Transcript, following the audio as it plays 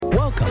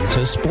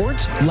to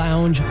Sports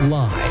Lounge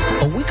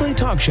Live, a weekly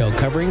talk show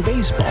covering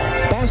baseball,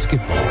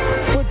 basketball,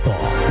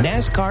 football,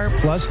 NASCAR,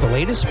 plus the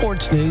latest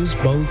sports news,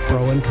 both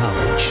pro and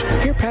college.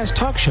 Hear past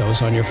talk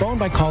shows on your phone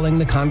by calling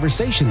the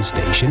Conversation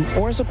Station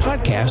or as a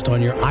podcast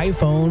on your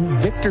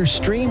iPhone, Victor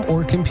Stream,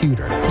 or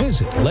computer.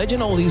 Visit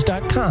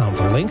legendoldies.com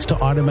for links to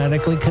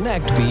automatically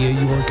connect via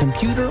your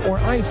computer or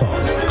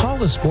iPhone. Call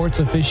the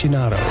sports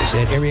aficionados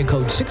at area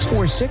code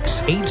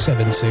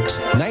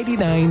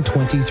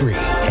 646-876-9923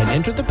 and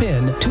enter the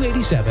PIN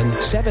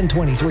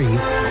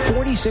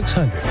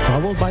 287-723-4600,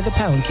 followed by the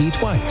pound key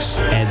twice.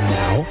 And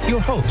now, your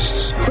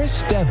hosts,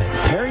 Chris Devon,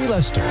 Perry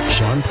Lester,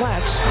 Sean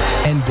Platts,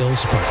 and Bill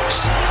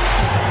Sparks.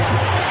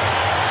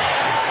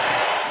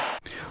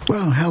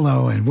 Well,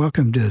 hello, and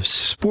welcome to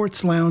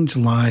Sports Lounge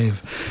Live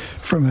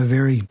from a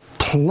very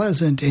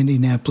pleasant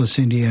Indianapolis,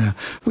 Indiana.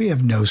 We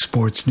have no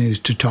sports news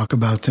to talk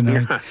about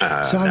tonight,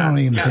 so I don't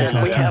even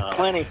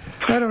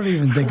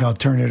think I'll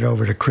turn it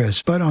over to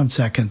Chris. But on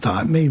second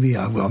thought, maybe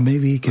I will.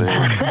 Maybe he can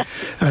find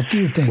a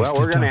few things. Well,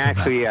 we're going to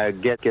actually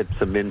get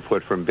some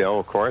input from Bill,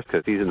 of course,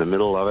 because he's in the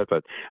middle of it.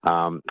 But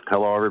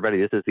hello, everybody.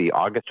 This is the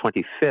August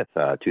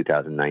 25th,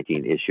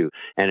 2019 issue,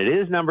 and it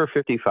is number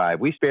 55.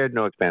 We spared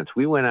no expense.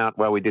 We went out.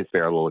 Well, we did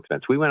spare a little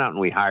expense. We went out and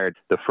we hired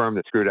the firm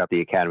that screwed up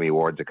the Academy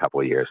Awards a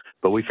couple of years,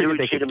 but we figured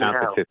they could count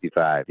for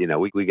 55. You know,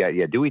 we got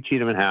Dewey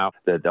Cheatham and Howe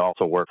that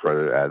also work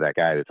for that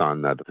guy that's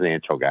on the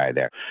financial guy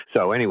there.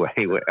 So anyway,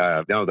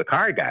 no, the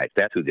card guys,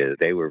 that's who did it.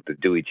 They were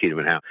Dewey Cheatham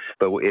and Howe.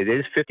 But it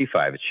is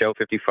 55. It's show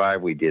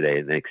 55. We did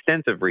an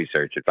extensive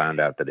research and found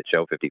out that it's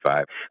show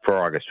 55 for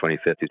August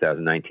 25th,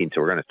 2019.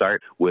 So we're going to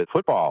start with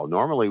football.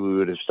 Normally we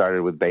would have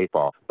started with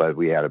baseball, but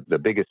we had the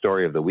biggest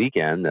story of the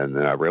weekend and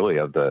really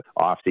of the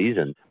off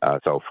season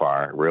so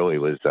far really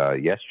was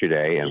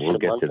yesterday, and we'll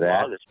get to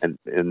that.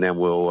 And then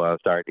we'll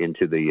start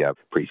into the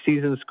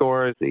preseason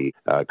scores, the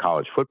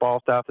college football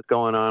stuff that's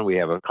going on. We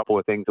have a couple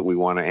of things that we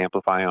want to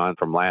amplify on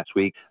from last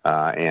week,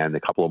 and a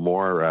couple of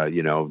more,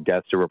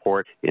 deaths to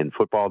report in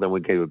football. Then we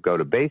go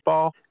to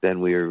baseball.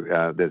 Then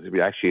there's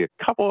actually a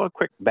couple of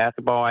quick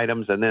basketball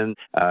items, and then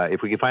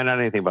if we can find out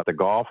anything about the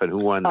golf and who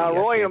won.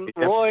 Roy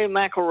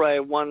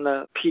McIlroy won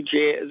the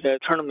PGA, the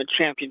tournament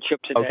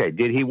championship today. Okay,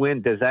 did he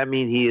win? Does that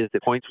mean he is the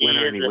points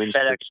winner? He is the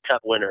FedEx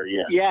Cup winner.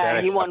 Yeah.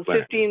 Yeah, he won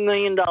 $15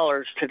 million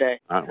today.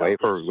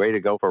 Way to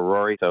go for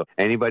Rory. So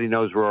anybody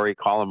knows Rory,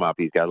 call him up.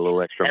 He's got a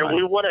little extra money. And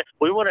we want to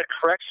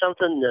correct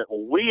something that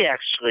we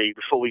actually,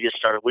 before we get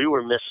started, we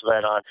were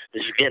misled on.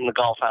 This is getting the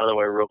golf out of the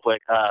way real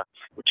quick.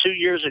 2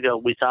 years ago,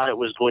 we thought it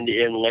was going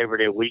to end Labor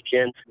Day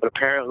weekend, but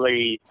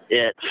apparently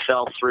it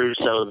fell through.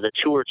 So the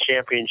Tour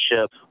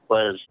Championship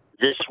was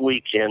this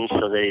weekend,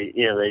 so they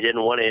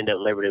didn't want to end at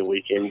Labor Day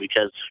weekend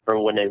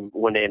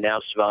when they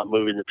announced about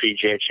moving the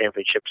PGA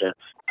Championship to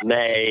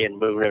May and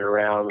moving it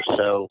around.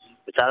 So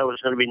we thought it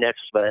was going to be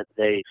next, but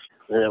it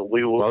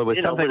was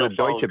something with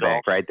Deutsche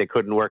Bank, right? They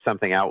couldn't work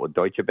something out with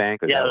Deutsche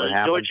Bank. It was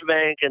Deutsche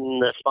Bank and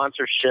the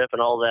sponsorship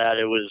and all that.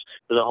 It was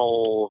a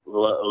whole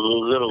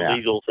little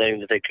legal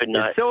thing that they could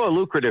not. It's still a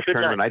lucrative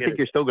tournament. I think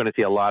you're still going to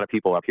see a lot of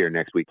people up here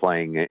next week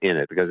playing in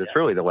it because it's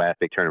really the last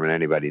big tournament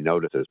anybody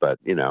notices. But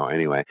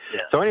anyway.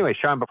 Yeah. So anyway,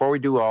 Sean, before we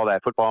do all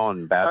that football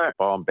and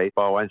basketball and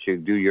baseball, why don't you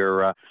do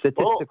your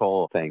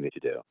statistical thing that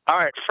you do? All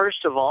right.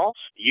 First of all,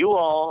 you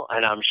all,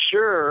 and I'm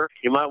sure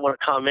you might want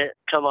to come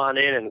on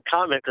in and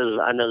comment because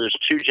I know there's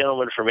two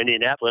gentlemen from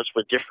Indianapolis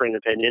with differing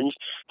opinions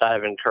that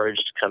I've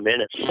encouraged to come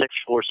in at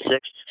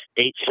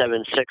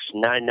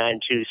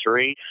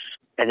 646-876-9923.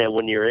 And then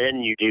when you're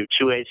in, you do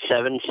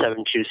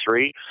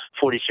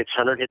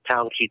 287-723-4600. Hit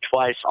pound key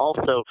twice.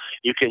 Also,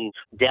 you can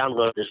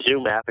download the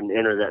Zoom app and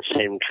enter that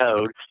same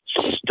code.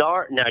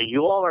 Now,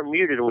 you all are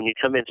muted when you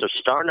come in. So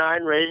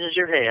 *9 raises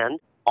your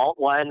hand,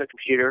 Alt-Y on the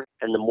computer,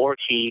 and the more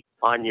key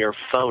on your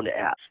phone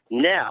app.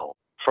 Now,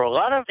 for a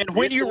lot of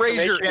when you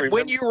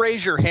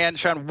raise your hand,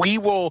 Sean, we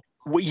will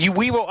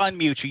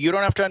unmute you. You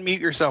don't have to unmute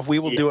yourself. We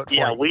will do it for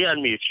you. Yeah, we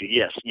unmute you.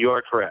 Yes, you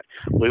are correct.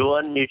 We will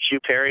unmute you.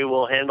 Perry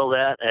will handle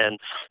that. And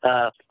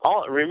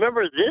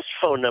remember this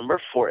phone number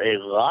for a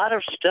lot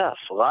of stuff,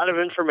 a lot of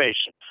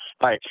information.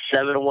 All right,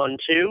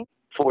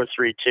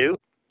 712-432-3642.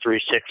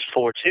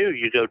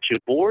 You go to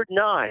Board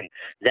 9.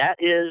 That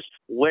is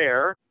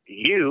where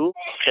you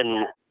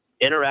can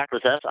interact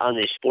with us on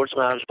the Sports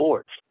Lounge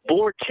board.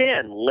 Board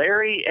 10,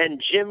 Larry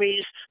and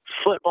Jimmy's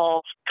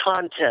football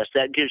contest.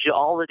 That gives you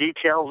all the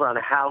details on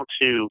how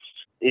to,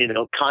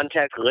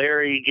 contact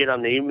Larry, get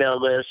on the email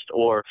list,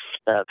 or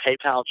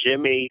PayPal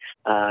Jimmy.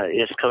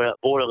 Is coming up.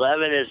 Board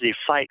 11 is the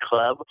Fight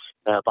Club,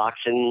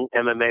 boxing,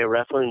 MMA,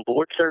 wrestling.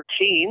 Board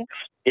 13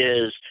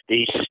 is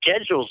the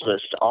schedules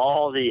list,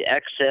 all the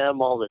XM,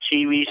 all the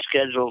TV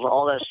schedules,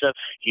 all that stuff.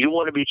 You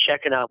want to be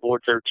checking out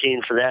Board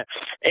 13 for that.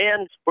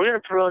 And we're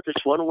going to promote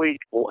this 1 week,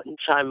 one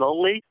time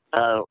only.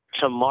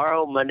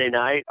 Tomorrow, Monday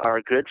night,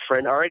 our good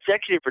friend, our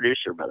executive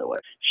producer, by the way,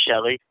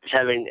 Shelly, is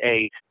having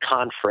a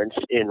conference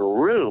in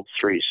Room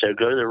 3. So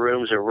go to the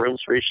rooms of Room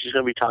 3. She's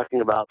going to be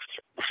talking about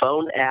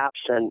phone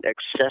apps and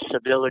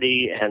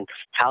accessibility and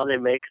how they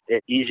make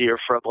it easier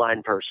for a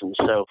blind person.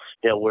 So,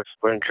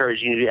 we're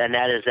encouraging you, and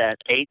that is at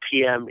 8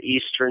 p.m.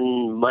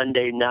 Eastern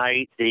Monday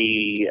night,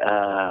 the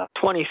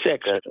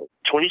 26th.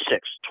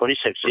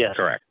 26, yes.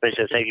 Correct.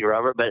 So thank you,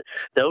 Robert. But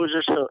those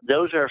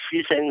are a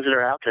few things that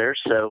are out there.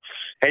 So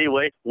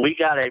anyway, we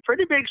got a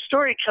pretty big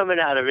story coming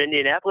out of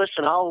Indianapolis,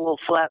 and I'll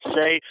flat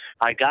say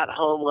I got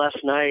home last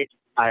night,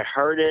 I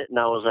heard it, and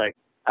I was like,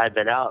 I'd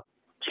been out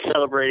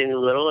celebrating a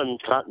little and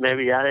thought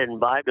maybe I didn't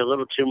vibe a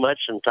little too much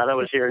and thought I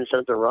was hearing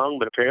something wrong,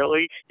 but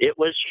apparently it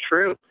was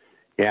true.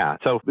 Yeah.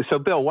 So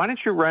Bill, why don't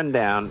you run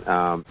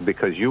down,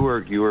 because you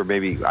were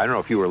maybe, I don't know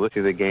if you were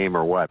listening to the game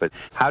or what, but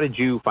how did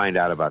you find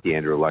out about the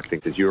Andrew Luck thing?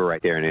 Because you were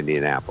right there in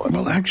Indianapolis.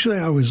 Well, actually,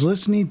 I was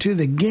listening to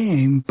the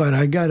game, but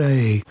I got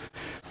an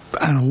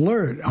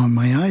alert on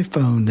my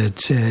iPhone that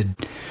said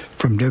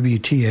from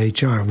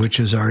WTHR, which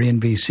is our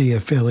NBC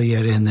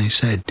affiliate, and they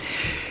said,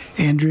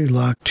 Andrew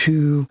Luck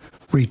to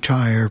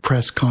retire,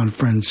 press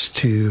conference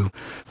to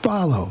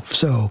follow.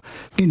 So,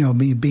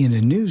 me being a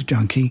news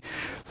junkie,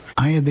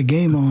 I had the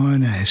game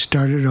on, I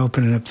started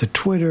opening up the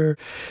Twitter,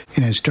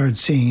 and I started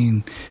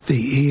seeing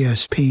the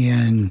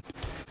ESPN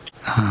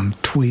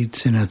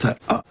tweets, and I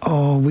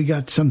thought, we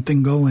got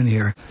something going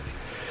here.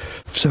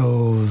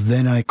 So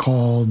then I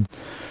called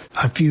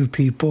a few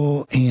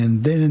people,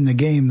 and then in the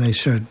game they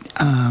said,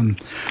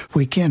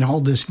 we can't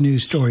hold this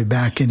news story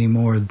back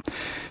anymore in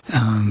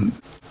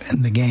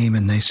the game,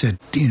 and they said,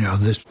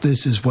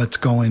 this is what's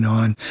going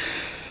on.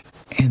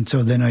 And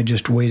so then I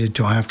just waited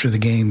till after the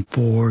game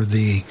for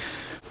the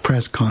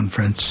press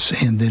conference,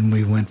 and then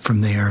we went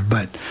from there.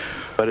 But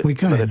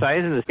as I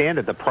understand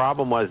it, the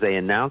problem was they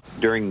announced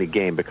during the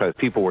game because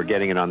people were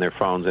getting it on their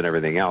phones and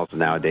everything else.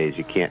 Nowadays,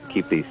 you can't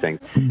keep these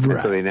things. Right.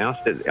 And so they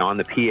announced it on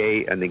the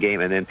PA in the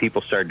game, and then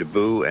people started to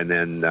boo and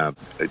then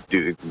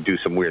do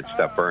some weird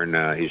stuff, burn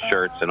his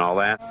shirts and all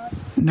that.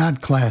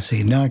 Not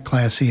classy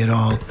at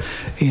all,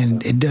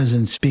 and it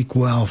doesn't speak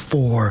well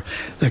for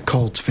the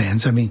Colts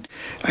fans. I mean,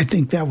 I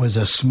think that was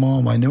a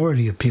small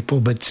minority of people,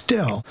 but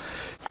still.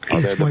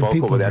 That's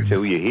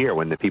who you hear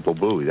when the people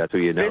boo. That's who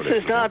you know.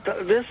 This is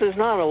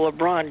not a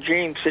LeBron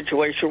James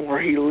situation where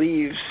he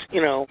leaves.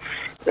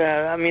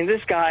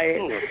 This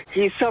guy,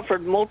 he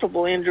suffered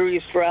multiple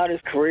injuries throughout his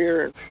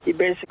career, and he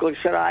basically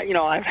said,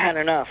 I've had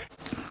enough.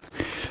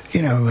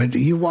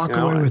 You walk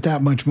away with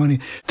that much money.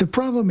 The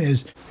problem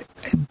is,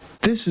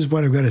 this is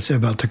what I've got to say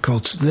about the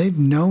Colts. They've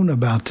known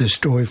about this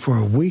story for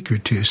a week or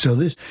two. So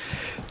this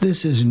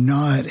is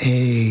not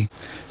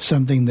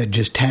something that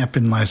just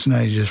happened last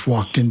night. You just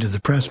walked into the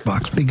press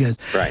box, because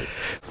right.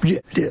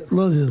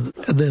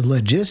 The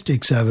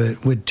logistics of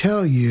it would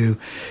tell you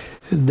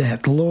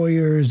that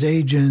lawyers,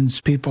 agents,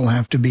 people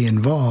have to be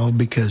involved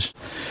because,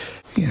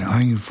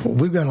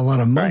 we've got a lot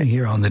of money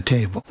here on the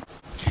table.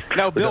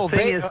 No, Bill,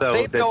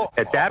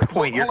 at that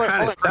point, you're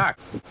kind of stuck.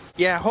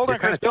 Yeah, hold on,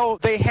 Chris. Bill,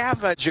 they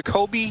have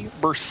Jacoby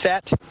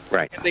Brissett,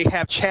 right? And they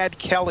have Chad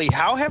Kelly.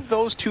 How have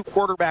those two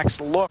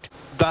quarterbacks looked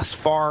thus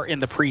far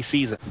in the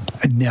preseason?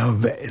 Now,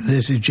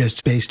 this is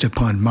just based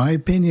upon my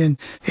opinion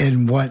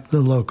and what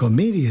the local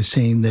media is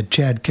saying, that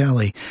Chad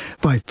Kelly,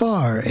 by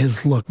far,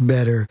 has looked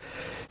better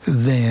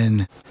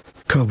than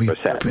Kobe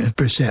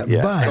Brissett.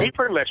 Yeah. But he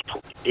pretty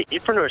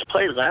much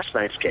played last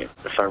night's game.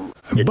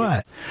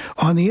 But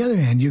on the other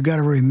hand, you got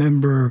to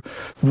remember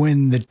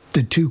when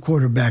the two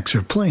quarterbacks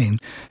are playing.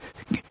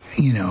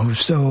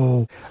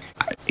 So.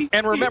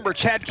 And remember,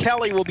 Chad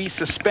Kelly will be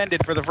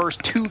suspended for the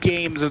first 2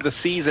 games of the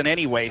season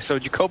anyway, so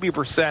Jacoby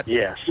Brissett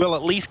will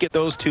at least get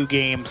those 2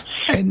 games.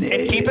 And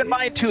keep in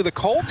mind, too, the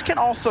Colts can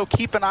also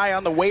keep an eye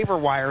on the waiver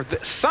wire.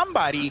 That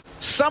somebody,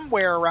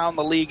 somewhere around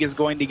the league is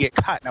going to get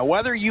cut. Now,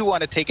 whether you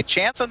want to take a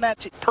chance on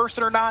that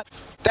person or not,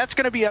 that's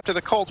going to be up to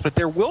the Colts, but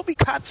there will be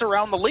cuts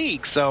around the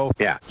league, so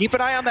keep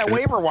an eye on that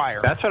waiver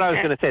wire. That's what I was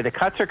going to say. The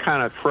cuts are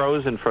kind of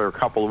frozen for a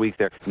couple of weeks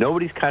there.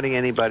 Nobody's cutting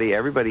anybody.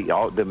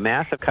 The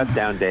massive cut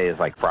down day is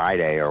like Friday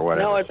or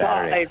whatever. No,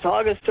 it's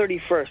August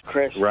 31st,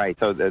 Chris. Right.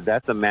 So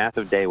that's a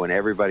massive day when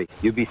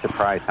you'd be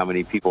surprised how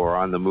many people are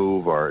on the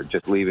move or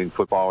just leaving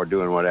football or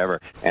doing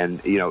whatever.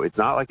 And, it's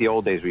not like the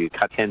old days where you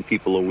cut 10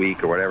 people a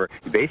week or whatever.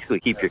 You basically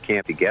keep your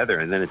camp together,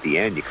 and then at the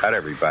end you cut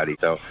everybody.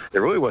 So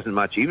there really wasn't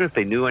much. Even if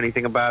they knew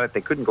anything about it,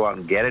 they couldn't go out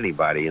and get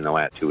anybody in the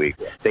last 2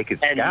 weeks. They could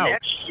scout. And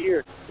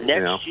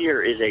next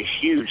year is a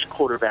huge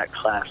quarterback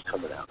class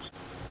coming out.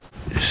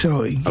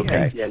 So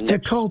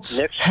the Colts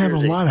have a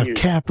lot of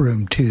cap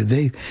room too.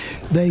 They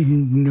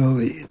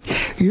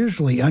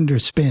usually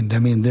underspend. I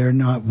mean, they're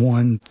not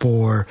one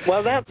for.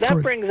 Well, that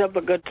brings up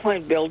a good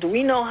point, Bill. Do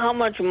we know how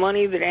much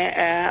money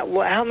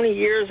how many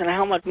years and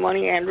how much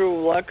money Andrew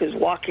Luck is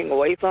walking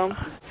away from?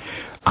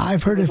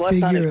 I've heard a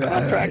figure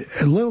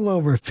a little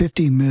over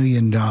 $50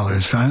 million.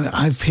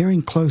 I'm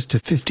hearing close to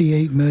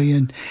 $58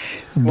 million.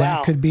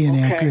 That could be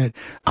inaccurate.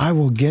 I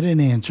will get an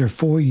answer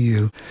for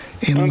you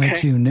and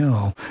let you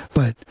know.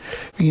 But,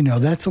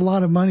 that's a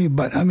lot of money.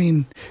 But, I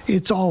mean,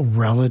 it's all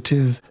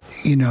relative.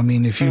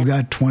 If you've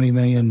got $20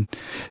 million,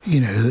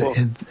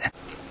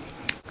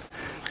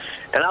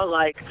 And I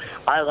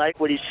like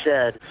what he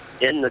said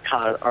in the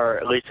or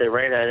at least they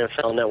ran on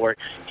NFL Network.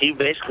 He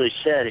basically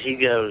said, he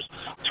goes,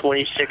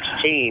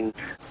 2016,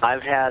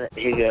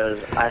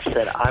 I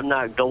said, I'm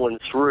not going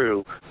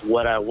through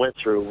what I went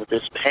through with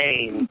this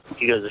pain.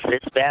 He goes, if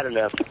it's bad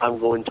enough, I'm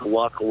going to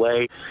walk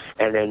away.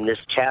 And then this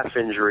calf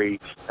injury,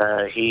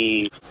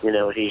 he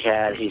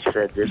said,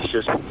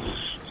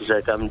 he's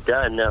like, I'm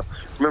done. Now,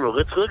 remember,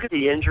 let's look at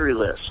the injury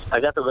list.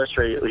 I got the list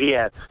right. He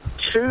had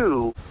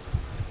 2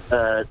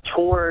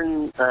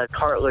 torn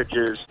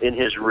cartilages in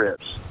his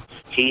ribs.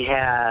 He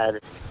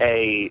had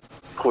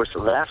of course, a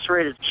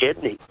lacerated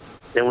kidney.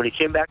 Then when he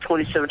came back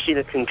 2017,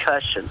 a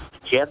concussion.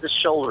 He had the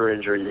shoulder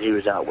injury that he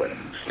was out with.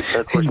 And,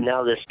 of course,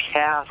 now this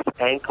calf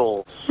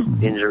ankle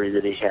injury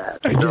that he had.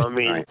 So, I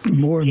mean...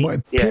 More and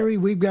more. Yeah. Perry,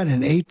 we've got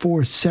an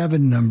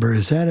 847 number.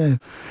 Is that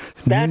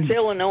That's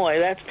Illinois.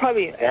 That's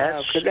probably...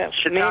 That's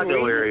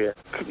Chicago area.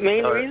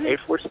 Main reason?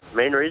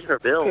 Main reason or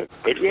Bill?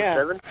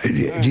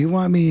 847? Do you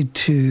want me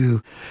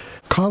to...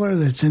 Caller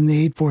that's in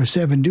the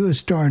 847, do a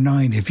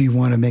 *9 if you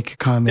want to make a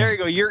comment. There you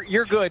go.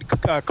 You're good,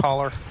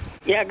 caller.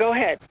 Yeah, go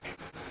ahead.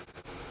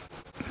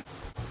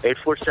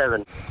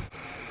 847.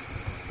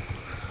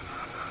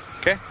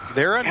 Okay,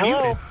 they're unmuted.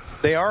 Hello?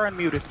 They are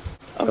unmuted.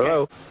 Okay.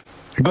 Hello.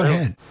 Go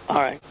ahead. All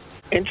right.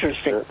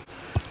 Interesting.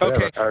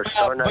 Okay, but,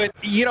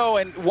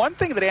 and one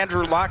thing that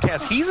Andrew Luck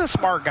has, he's a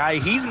smart guy.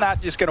 He's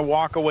not just going to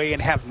walk away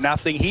and have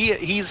nothing.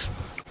 He's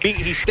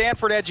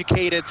Stanford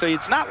educated, so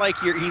it's not like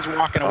he's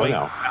walking away with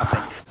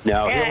nothing.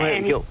 No,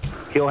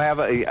 he'll have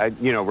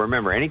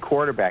remember, any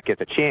quarterback gets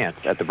a chance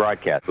at the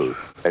broadcast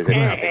booth.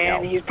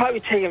 And he's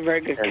probably taking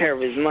very good care of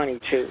his money,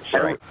 too.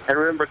 So. And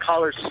remember,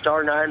 caller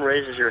 *9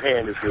 raises your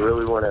hand if you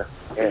really want to.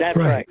 That's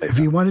right. If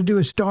you want to do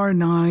a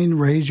 *9,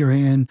 raise your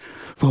hand.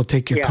 We'll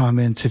take your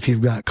comments if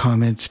you've got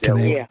comments to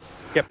make. Yeah.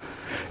 Yep.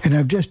 And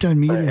I've just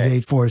unmuted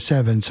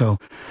 847, so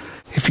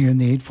if you're in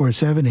the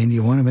 847 and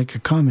you want to make a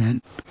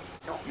comment.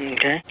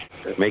 Okay.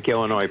 Make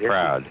Illinois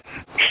proud.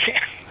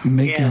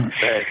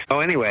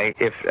 Anyway,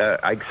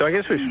 I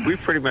guess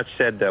we've pretty much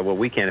said what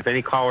we can. If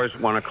any callers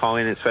want to call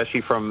in,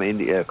 especially from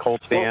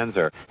Colts fans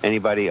or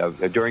anybody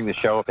during the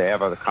show, if they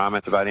have other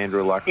comments about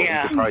Andrew Luck, we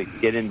could probably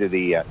get into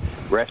the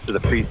rest of the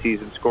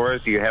preseason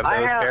scores. Do you have those,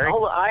 Perry?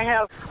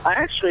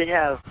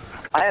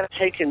 I have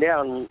taken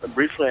down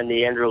briefly on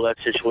the Andrew Luck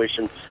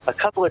situation a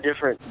couple of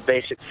different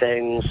basic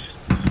things.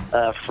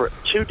 For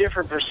 2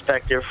 different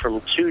perspectives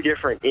from 2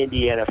 different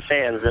Indiana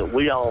fans that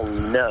we all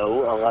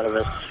know, a lot of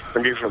us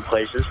from different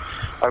places.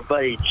 Our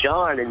buddy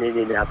John in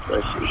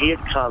Indianapolis, he had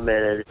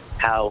commented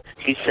how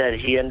he said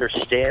he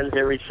understands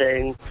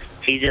everything.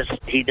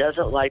 He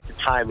doesn't like the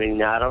timing.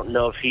 Now, I don't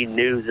know if he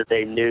knew that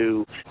they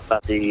knew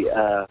about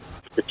the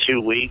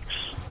 2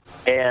 weeks.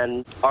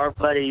 And our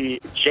buddy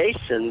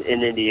Jason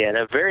in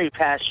Indiana, very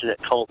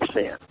passionate Colts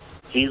fan.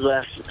 He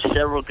left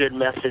several good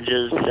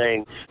messages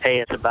saying, hey,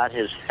 it's about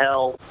his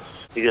health.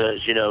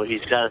 Because,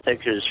 he's got to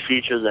think of his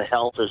future. The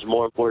health is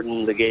more important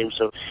than the game.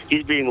 So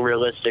he's being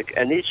realistic.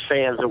 And these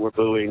fans that were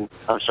booing,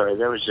 I'm sorry,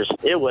 it was just.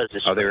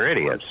 Oh, they were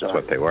idiots. That's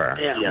what they were.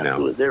 Yeah,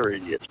 they were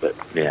idiots. But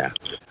yeah.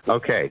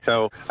 Okay,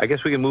 so I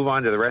guess we can move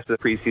on to the rest of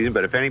the preseason.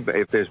 But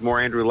if there's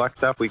more Andrew Luck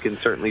stuff, we can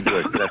certainly do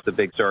it. That's the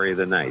big story of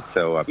the night.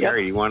 So,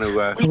 Perry, you want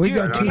to... we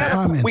got 2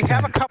 comments. We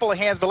have a couple of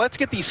hands, but let's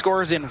get these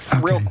scores in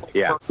real quick.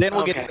 Yeah. Then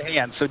we'll get to the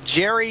hands. So,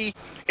 Jerry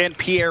and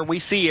Pierre, we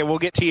see you. We'll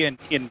get to you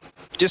in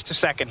just a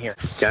second here.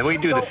 Yeah, we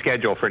can do the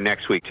schedule for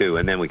next week, too,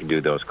 and then we can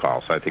do those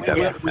calls. So I think that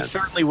makes sense. We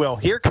certainly will.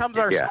 Here comes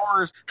our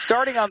scores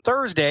starting on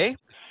Thursday.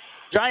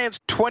 Giants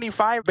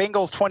 25,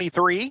 Bengals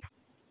 23,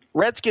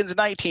 Redskins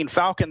 19,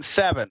 Falcons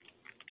 7,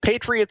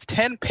 Patriots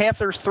 10,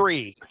 Panthers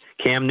 3.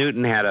 Cam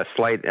Newton had a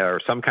slight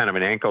or some kind of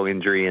an ankle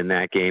injury in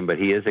that game, but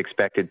he is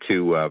expected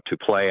to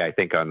play, I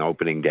think, on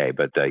opening day.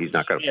 But he's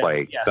not going to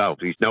play. Yes. So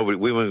we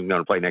weren't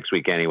going to play next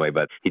week anyway.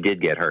 But he did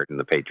get hurt in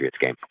the Patriots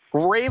game.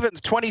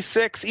 Ravens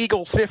 26,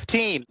 Eagles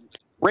 15.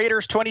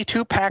 Raiders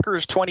 22,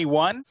 Packers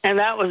 21. And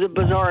that was a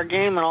bizarre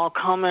game, and I'll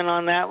comment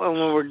on that when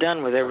we're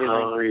done with everything.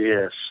 Oh,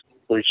 yes,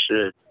 we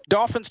should.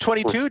 Dolphins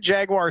 22,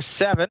 Jaguars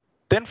 7.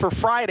 Then for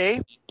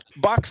Friday,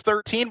 Bucks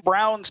 13,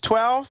 Browns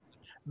 12,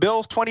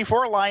 Bills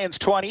 24, Lions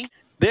 20.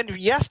 Then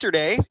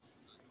yesterday,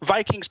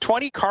 Vikings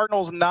 20,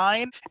 Cardinals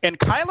 9, and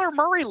Kyler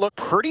Murray looked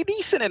pretty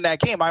decent in that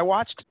game. I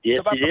watched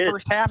about the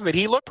first half of it.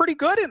 He looked pretty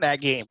good in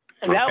that game.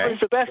 And that was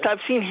the best I've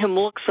seen him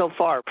look so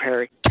far,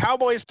 Perry.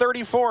 Cowboys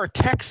 34,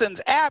 Texans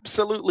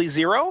absolutely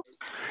 0.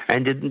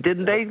 And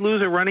didn't they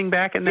lose a running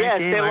back in that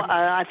game? Yes,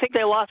 I think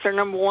they lost their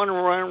number 1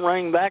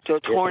 running back to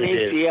a torn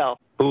ACL.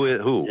 Who is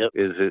it?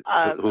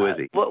 Who is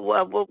he?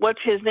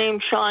 What's his name,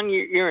 Sean?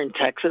 You're in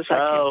Texas.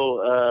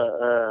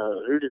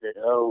 Who did it?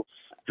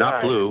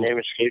 Not Blue. His name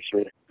escapes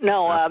me.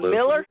 No,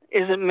 Miller.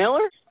 Is it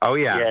Miller? Oh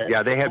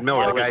yeah. They had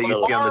Miller. The guy used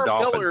to be on the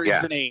Dolphins. Miller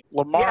is the name.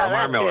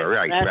 Lamar Miller.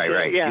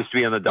 Right. Yeah. Used to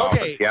be on the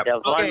Dolphins. Okay. Yep. Yeah,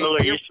 Lamar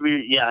Miller used to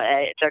be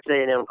Texas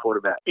A&M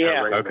quarterback.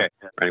 Yeah. Okay.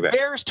 Running back.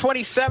 Bears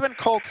 27,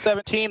 Colts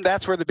 17.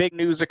 That's where the big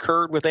news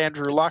occurred with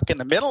Andrew Luck in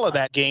the middle of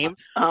that game.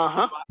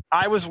 Uh-huh.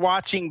 I was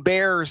watching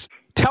Bears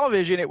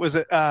television, it was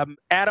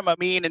Adam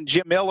Amin and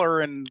Jim Miller,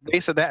 and they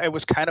said that it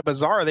was kind of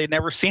bizarre. They'd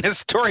never seen a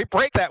story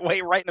break that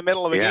way right in the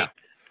middle of a game.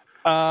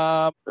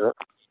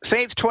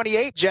 Saints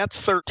 28, Jets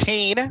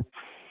 13,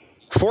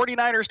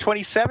 49ers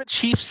 27,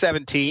 Chiefs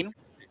 17,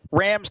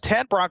 Rams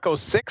 10,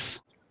 Broncos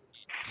 6,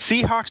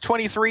 Seahawks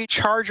 23,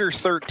 Chargers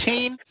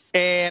 13,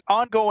 and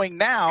ongoing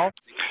now,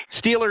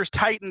 Steelers,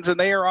 Titans, and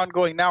they are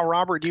ongoing now.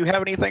 Robert, do you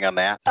have anything on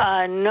that?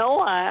 No,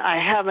 I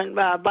haven't.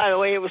 By the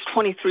way, it was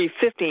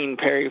 23-15,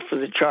 Perry, for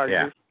the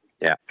Chargers.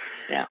 Yeah.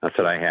 That's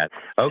what I had.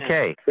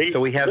 Okay, so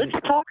we have. Let's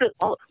talk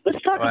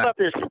about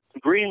this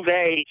Green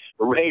Bay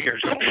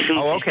Raiders.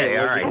 Okay.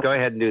 All right. Go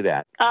ahead and do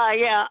that.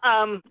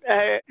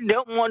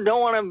 Don't want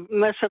to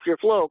mess up your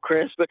flow,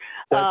 Chris, but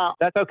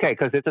that's okay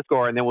because it's a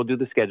score, and then we'll do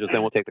the schedules,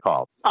 then we'll take the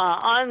calls.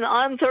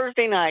 On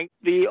Thursday night,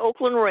 the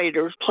Oakland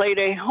Raiders played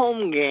a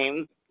home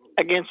game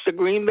against the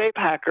Green Bay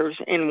Packers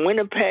in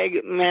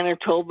Winnipeg,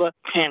 Manitoba,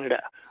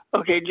 Canada.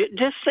 Okay,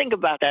 just think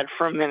about that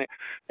for a minute.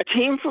 A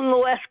team from the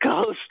West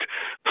Coast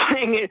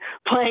playing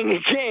a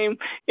game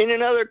in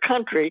another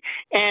country.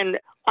 And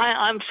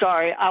I'm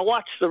sorry, I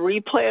watched the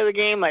replay of the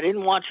game. I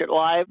didn't watch it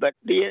live, but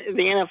the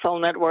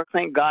NFL Network,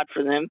 thank God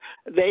for them,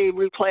 they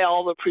replay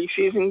all the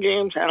preseason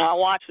games, and I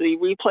watched the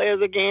replay of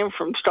the game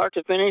from start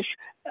to finish.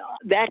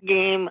 That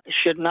game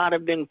should not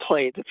have been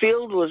played. The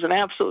field was an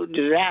absolute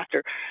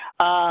disaster.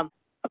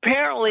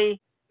 Apparently,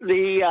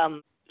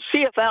 the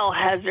CFL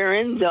has their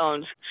end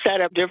zones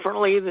set up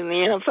differently than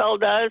the NFL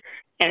does,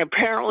 and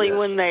apparently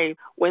when they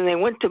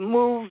went to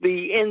move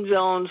the end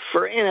zones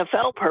for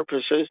NFL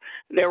purposes,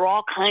 there were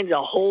all kinds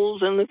of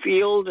holes in the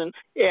field, and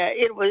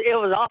it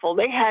was awful.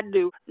 They had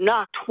to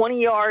knock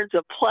 20 yards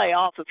of play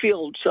off the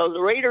field. So the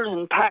Raiders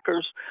and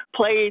Packers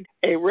played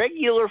a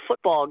regular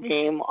football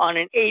game on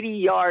an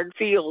 80-yard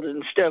field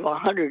instead of a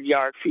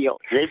 100-yard field.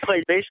 They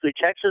played basically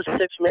Texas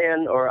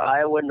 6-man or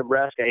Iowa,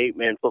 Nebraska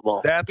 8-man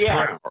football. That's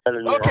right.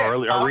 Okay.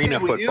 Or arena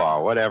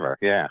football, whatever.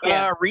 Yeah.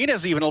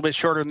 Arena's even a little bit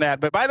shorter than that.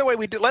 But by the way,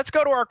 let's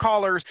go to our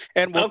callers,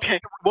 and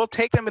we'll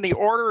take them in the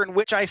order in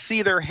which I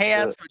see their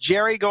hands.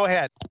 Jerry, go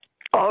ahead.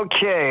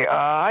 Okay,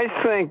 I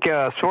think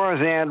as far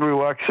as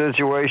Andrew Luck's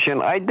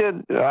situation, I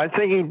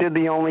think he did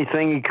the only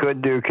thing he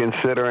could do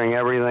considering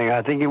everything.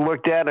 I think he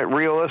looked at it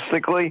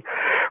realistically,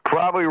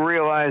 probably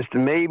realized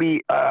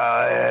maybe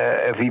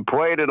if he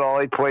played at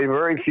all, he played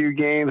very few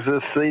games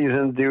this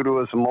season due to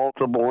his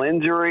multiple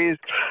injuries.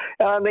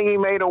 And I think he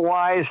made a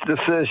wise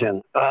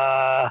decision.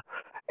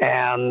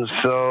 And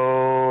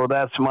so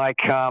that's my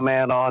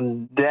comment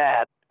on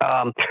that.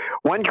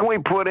 When can we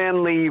put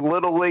in the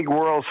Little League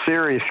World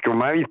Series?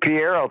 Maybe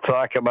Pierre will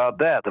talk about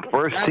that. The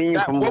first team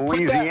from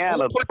Louisiana.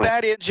 We'll put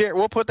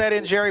that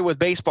in, Jerry, with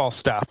baseball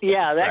stuff.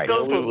 Yeah, that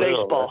goes with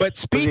baseball. But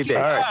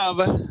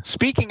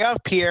speaking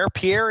of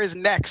Pierre is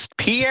next.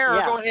 Pierre,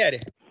 go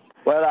ahead.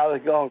 Well, I was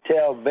going to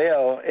tell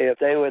Bill if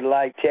they would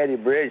like Teddy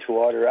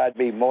Bridgewater, I'd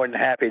be more than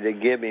happy to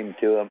give him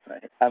to him.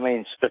 I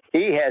mean,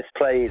 he has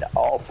played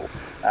awful.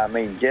 I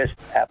mean, just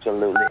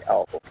absolutely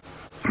awful.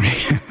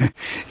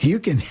 You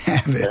can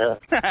have it.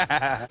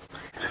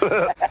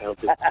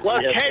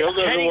 Well,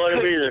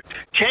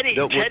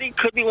 Teddy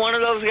could be one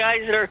of those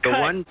guys that are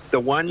cut. The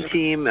one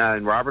team,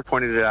 and Robert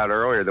pointed it out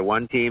earlier, the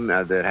one team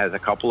that has a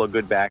couple of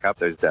good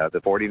backups is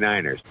the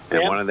 49ers.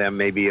 And one of them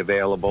may be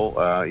available.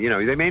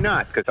 They may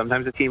not, because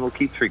sometimes a team will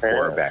keep three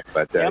quarterbacks.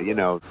 But,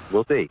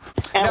 we'll see.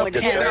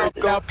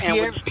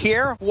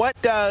 Pierre, what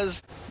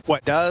is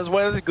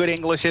good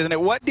English, isn't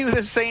it? What do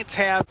the Saints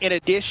have in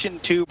addition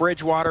to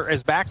Bridgewater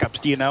as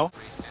backups? Do you know?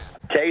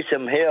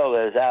 Taysom Hill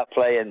is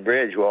outplaying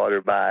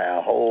Bridgewater by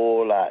a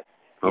whole lot.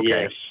 Okay.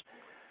 Yes.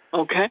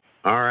 Okay.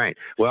 All right.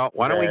 Well,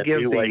 why don't we give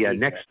the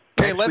next?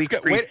 Okay, let's go.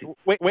 Wait.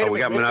 We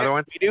got another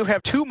one? We do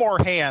have two more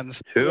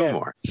hands. Two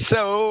more.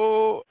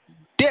 So,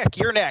 Dick,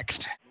 you're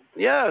next.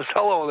 Yes,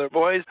 hello there,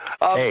 boys.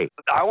 Hey.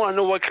 I want to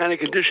know what kind of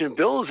condition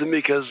Bill is in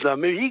because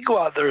maybe he go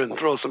out there and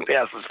throw some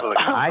passes for you.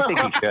 I think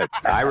he should.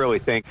 I really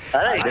think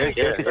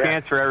there's a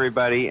chance for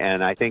everybody,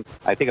 and I think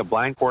a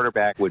blind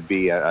quarterback would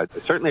be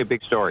certainly a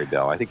big story,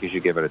 Bill. I think you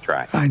should give it a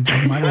try. I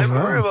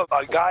heard of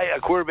a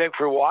quarterback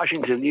for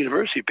Washington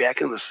University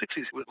back in the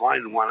 60s with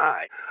blind in one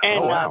eye.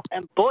 And,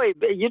 and boy,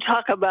 you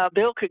talk about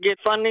Bill could get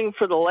funding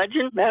for the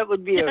Legend. That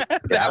would be a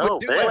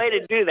way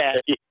to do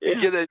that.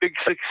 Get a big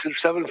 6- or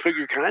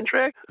 7-figure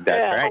contract. That's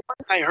right.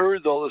 I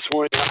heard, though, this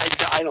morning,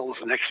 I don't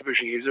listen to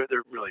exhibition games.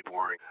 They're really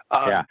boring.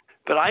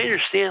 But I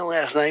understand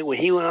last night when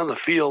he went on the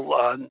field,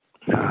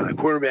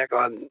 quarterback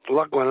on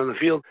Luck went on the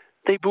field,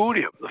 they booed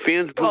him. The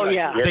fans booed him. Oh,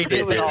 yeah.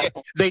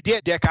 They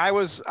did, Dick. I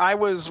was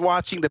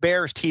watching the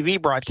Bears TV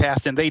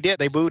broadcast, and they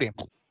booed him.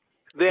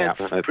 That's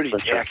pretty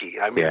tacky.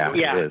 I mean,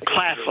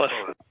 classless.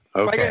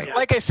 Okay.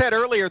 Like I said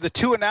earlier, the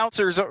two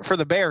announcers for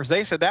the Bears,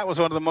 they said that was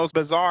one of the most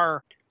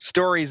bizarre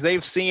stories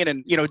they've seen.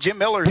 And, Jim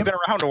Miller's been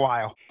around a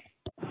while.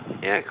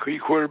 Yeah, he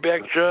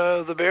quarterbacked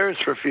the Bears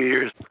for a few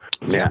years.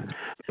 Yeah.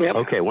 Yep.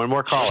 Okay, one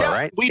more caller,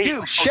 right? We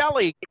do.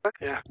 Shelley.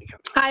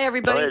 Hi,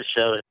 everybody. Go ahead,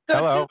 Shelley. So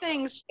Hello. 2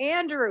 things.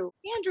 Andrew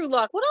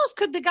Luck. What else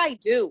could the guy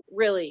do,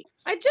 really?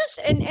 I just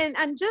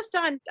and just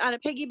on a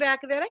piggyback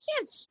of that, I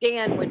can't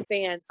stand when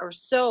fans are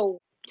so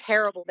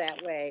terrible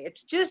that way.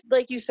 It's just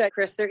like you said,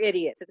 Chris, they're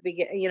idiots at the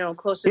beginning,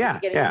 close to the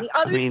beginning.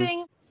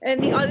 Yeah.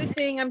 And the other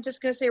thing I'm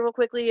just going to say real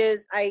quickly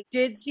is I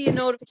did see a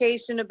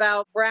notification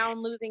about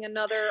Brown losing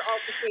another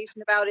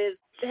altercation about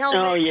his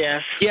helmet. Oh,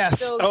 yes. Yes.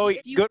 So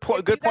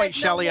good point,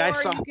 Shelley. I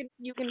saw.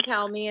 You can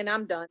tell me, and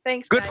I'm done.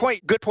 Thanks, Good guys.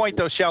 point. Good point,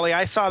 though, Shelley.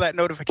 I saw that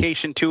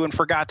notification, too, and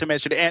forgot to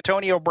mention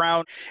Antonio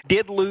Brown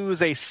did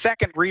lose a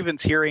second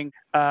grievance hearing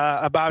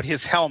about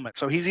his helmet.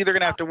 So he's either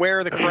going to have to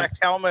wear the correct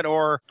helmet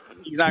or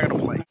he's not going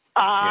to play.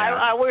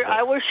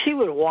 I wish he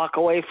would walk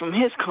away from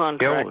his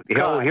contract.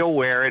 He'll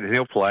wear it and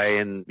he'll play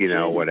and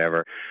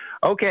whatever.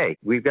 Okay,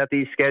 we've got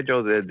these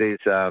scheduled.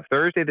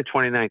 Thursday the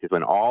 29th is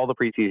when all the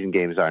preseason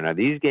games are. Now,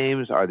 these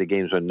games are the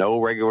games when no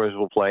regulars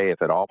will play,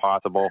 if at all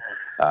possible.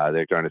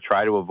 They're going to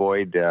try to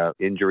avoid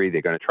injury.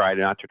 They're going to try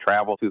not to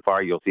travel too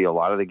far. You'll see a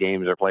lot of the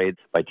games are played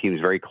by teams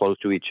very close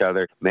to each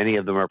other. Many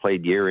of them are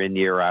played year in,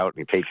 year out.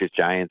 Patriots,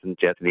 Giants, and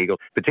Jets and Eagles.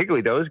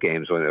 Particularly those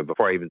games.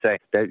 Before I even say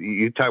that,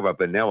 you talk about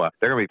vanilla.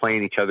 They're going to be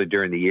playing each other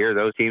during the year.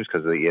 Those teams,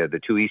 because the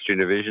 2 Eastern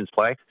divisions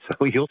play.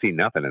 So you'll see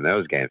nothing in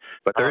those games.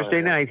 But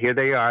Thursday night, here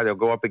they are. They'll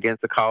go up against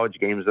the college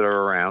games that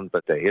are around,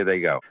 but here they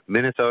go.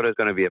 Minnesota is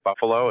going to be at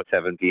Buffalo at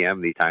 7 p.m.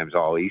 The time's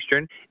all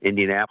Eastern.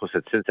 Indianapolis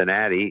at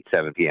Cincinnati,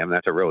 7 p.m.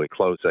 That's a really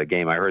close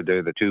game. I heard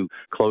they're the 2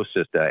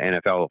 closest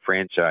NFL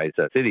franchise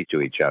cities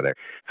to each other.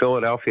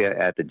 Philadelphia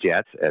at the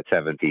Jets at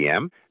 7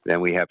 p.m. Then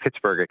we have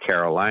Pittsburgh at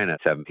Carolina,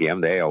 7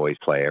 p.m. They always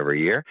play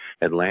every year.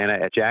 Atlanta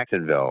at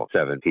Jacksonville,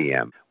 7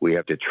 p.m. We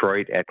have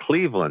Detroit at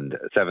Cleveland,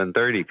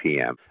 7:30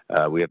 p.m.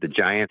 We have the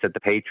Giants at the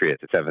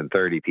Patriots at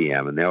 7:30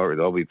 p.m. And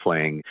they'll be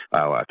playing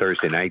a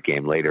Thursday night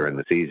game later in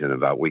the season,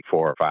 about week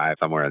 4 or 5,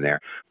 somewhere in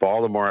there.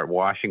 Baltimore at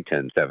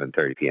Washington,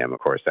 7:30 p.m. Of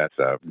course, that's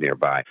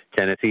nearby.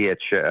 Tennessee at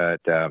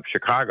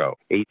Chicago,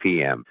 8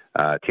 p.m.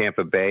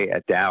 Tampa Bay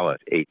at Dallas,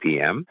 8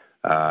 p.m.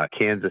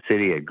 Kansas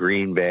City at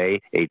Green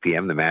Bay, 8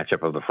 p.m., the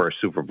matchup of the first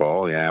Super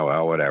Bowl. Yeah,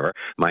 well, whatever.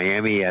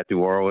 Miami at New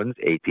Orleans,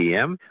 8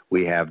 p.m.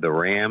 We have the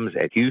Rams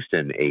at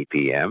Houston, 8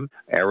 p.m.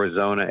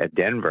 Arizona at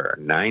Denver,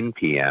 9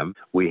 p.m.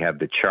 We have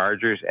the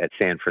Chargers at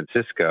San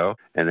Francisco,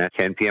 and that's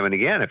 10 p.m. And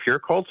again, if you're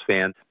a Colts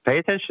fan, pay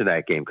attention to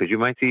that game because you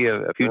might see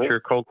a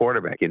future Colt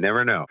quarterback. You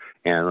never know.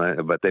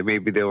 And but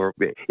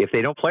if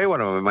they don't play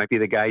one of them, it might be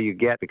the guy you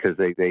get because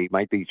they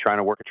might be trying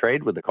to work a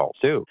trade with the Colts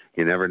too.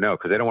 You never know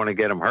because they don't want to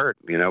get them hurt.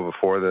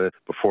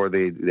 Before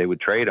they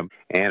would trade them.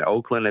 And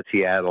Oakland at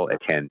Seattle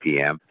at 10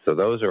 p.m. So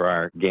those are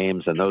our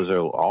games, and those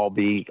will all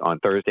be on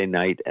Thursday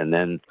night, and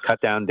then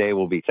cut-down day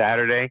will be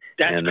Saturday.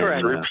 That's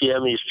correct. 3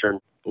 p.m. Eastern.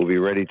 We'll be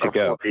ready to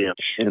go.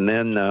 And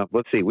then,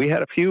 let's see, we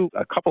had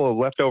a couple of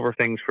leftover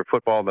things for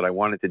football that I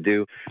wanted to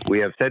do. We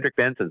have Cedric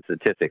Benson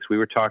statistics. We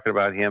were talking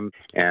about him,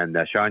 and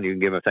Sean, you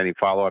can give us any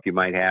follow-up you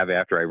might have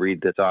after I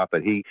read this off.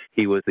 But he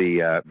was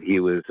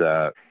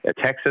at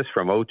Texas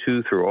from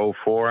 02 through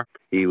 04.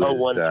 He was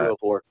 01 through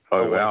 04.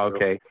 Oh, well,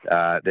 okay.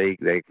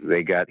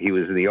 He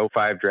was in the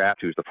 05 draft.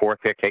 He was the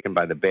 4th pick taken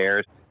by the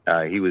Bears.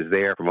 He was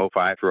there from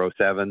 05 through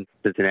 07,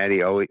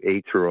 Cincinnati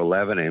 08 through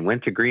 11, and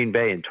went to Green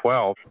Bay in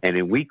 12. And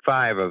in week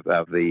 5 of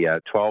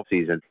the 12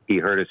 season, he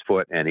hurt his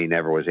foot, and he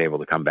never was able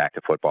to come back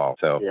to football.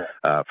 So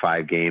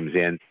 5 games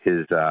in,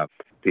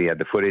 he had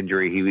the foot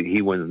injury.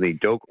 He was the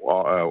Doak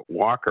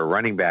Walker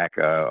running back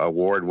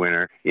award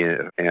winner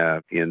in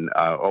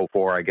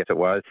 04, I guess it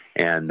was,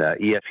 and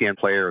ESPN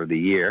Player of the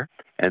Year.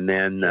 And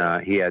then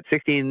he had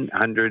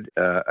 1,600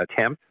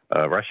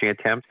 rushing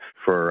attempts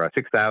for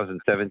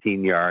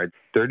 6,017 yards,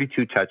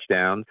 32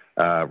 touchdowns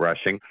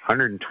rushing,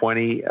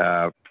 120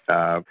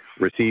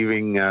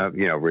 receiving,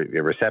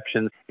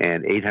 receptions,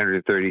 and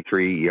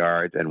 833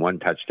 yards and 1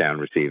 touchdown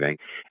receiving.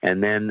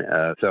 And then,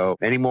 so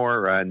any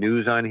more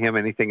news on him?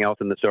 Anything else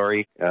in the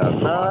story?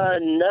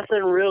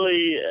 Nothing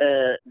really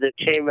that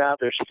came out.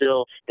 They're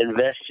still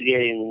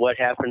investigating what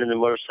happened in the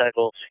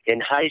motorcycle. In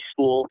high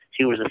school,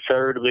 he was the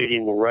 3rd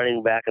leading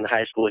running back in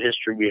high school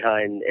history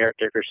behind Eric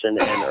Dickerson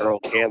and Earl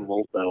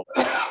Campbell. So,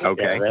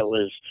 okay,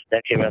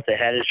 that came out. They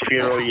had his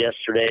funeral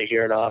yesterday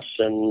here in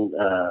Austin.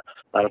 A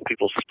lot of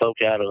people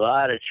spoke out. A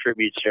lot of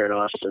tributes here in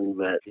Austin,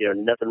 but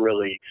nothing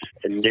really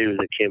new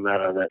that came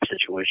out on that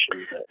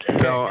situation.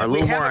 So a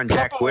little more on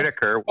Jack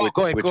Whitaker.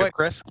 Go ahead,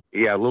 Chris.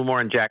 Yeah, a little more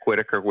on Jack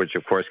Whitaker, which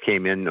of course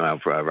came in.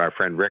 Our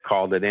friend Rick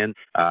called it in.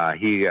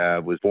 He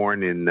was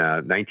born in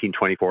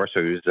 1924,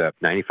 so he was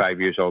 95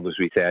 years old, as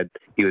we said.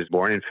 He was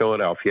born in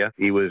Philadelphia.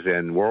 He was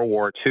in World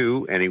War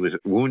II, and he was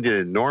wounded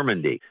in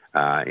Normandy.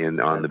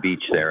 On the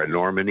beach there in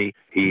Normandy.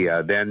 He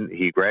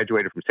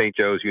graduated from St.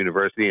 Joe's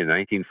University in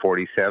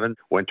 1947,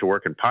 went to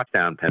work in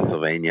Pottstown, Middletown,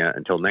 Pennsylvania,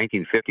 until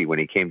 1950 when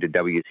he came to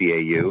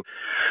WCAU.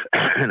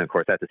 And, of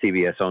course, that's a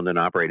CBS-owned and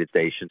operated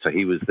station, so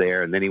he was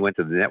there. And then he went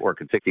to the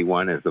network in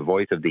 61 as the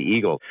voice of the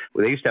Eagles.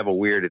 Well, they used to have a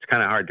weird, it's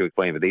kind of hard to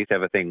explain, but they used to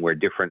have a thing where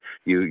different,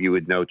 you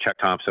would know Chuck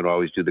Thompson would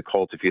always do the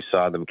Colts if you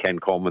saw them, Ken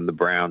Coleman, the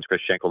Browns,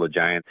 Chris Schenkel, the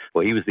Giants.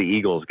 Well, he was the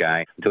Eagles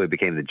guy until he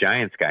became the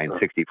Giants guy in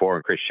 64,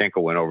 and Chris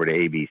Schenkel went over to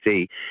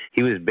ABC.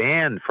 He was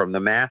banned from the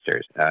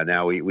Masters.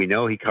 Now, we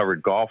know he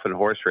covered golf and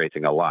horse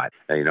racing a lot,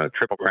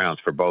 Triple Crowns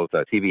for both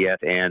CBS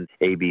and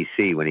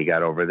ABC when he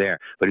got over there.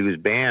 But he was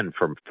banned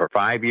for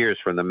 5 years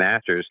from the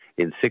Masters.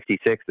 In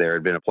 66, there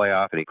had been a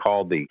playoff, and he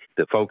called the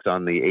folks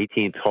on the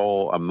 18th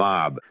hole a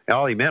mob. And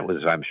all he meant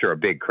was, I'm sure, a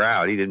big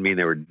crowd. He didn't mean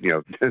they were,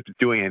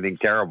 doing anything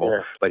terrible.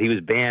 Yeah. But he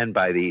was banned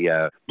by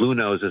the Blue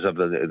Noses of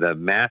the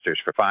Masters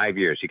for 5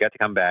 years. He got to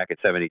come back at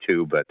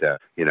 72, but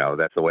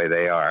that's the way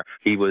they are.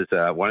 He was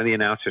one of the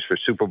announcers for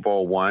Super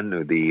Bowl I.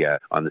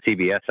 On the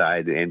CBS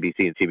side, NBC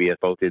and CBS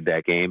both did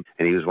that game,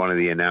 and he was one of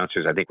the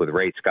announcers, I think, with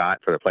Ray Scott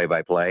for the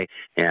play-by-play.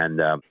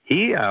 And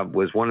he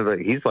was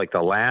he's like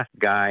the last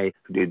guy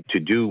to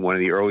do one of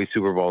the early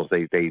Super Bowls.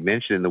 They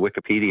mentioned in the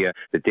Wikipedia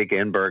that Dick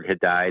Enberg had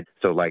died.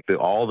 So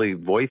all the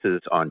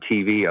voices on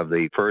TV of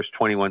the first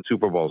 21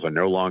 Super Bowls are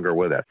no longer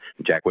with us.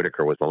 Jack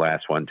Whitaker was the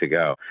last one to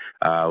go.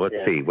 Let's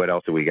see, what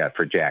else do we got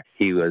for Jack?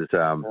 He was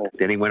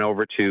then he went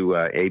over to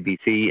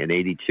ABC in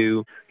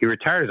 82. He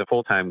retired as a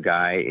full-time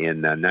guy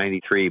in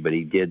 93, but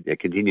he did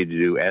continue to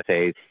do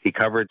essays. He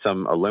covered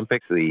some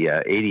Olympics,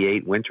 the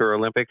 88 Winter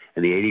Olympics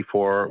and the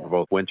 84,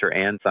 both winter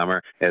and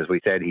summer. As we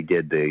said, he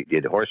did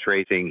horse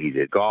racing, he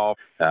did golf,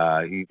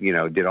 he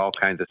did all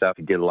kinds of stuff.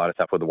 He did a lot of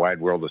stuff with the wide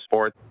world of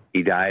sports.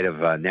 He died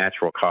of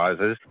natural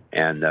causes,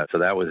 and so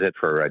that was it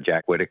for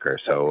Jack Whitaker.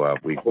 So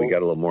we got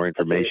a little more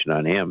information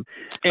on him.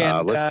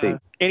 And, let's see.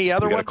 Any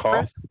other ones,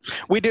 Chris?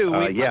 We do.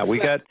 We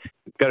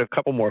got a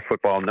couple more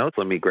football notes.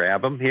 Let me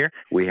grab them here.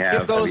 We have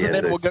give those, and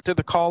then we'll get to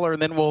the caller,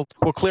 and then we'll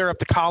clear up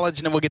the college,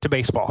 and then we'll get to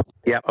baseball.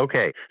 Yeah.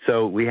 Okay.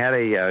 So we had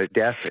a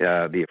death.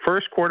 The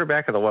first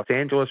quarterback of the Los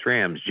Angeles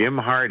Rams, Jim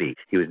Hardy.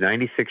 He was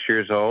 96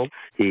 years old.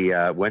 He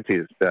went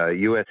to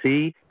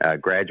USC,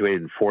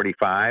 graduated in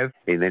 45,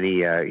 and then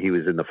he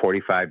was in the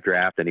 45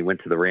 draft, and he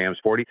went to the Rams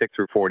 46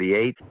 through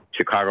 48.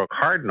 Chicago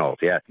Cardinals.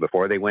 Yes.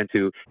 Before they went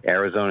to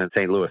Arizona and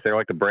St. Louis, they're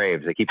like the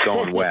Braves. They keep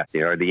going west,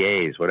 or the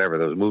A's, whatever,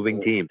 those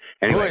moving teams.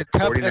 Anyway,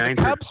 as a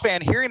Cubs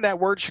fan, hearing that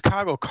word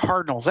Chicago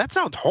Cardinals, that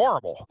sounds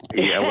horrible.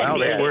 Yeah, well,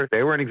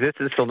 they were in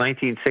existence till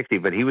 1960,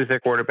 but he was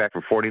their quarterback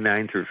from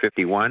 49 through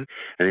 51, and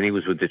then he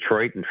was with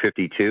Detroit in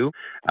 52.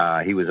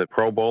 He was a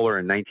Pro Bowler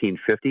in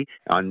 1950.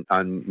 On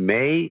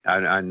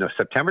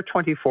September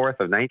 24th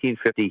of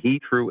 1950,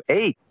 he threw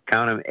 8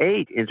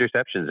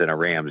 interceptions in a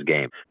Rams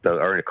game,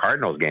 or in a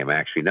Cardinals game,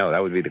 actually. No,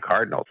 that would be the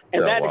Cardinals.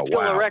 And that is still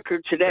a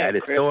record today. That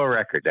is still a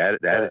record.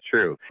 That is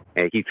true.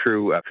 And he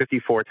threw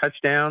 54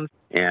 touchdowns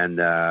and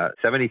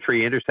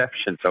 73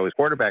 interceptions. So his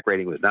quarterback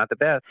rating was not the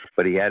best,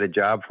 but he had a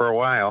job for a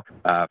while.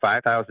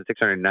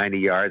 5,690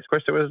 yards. Of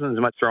course, there wasn't as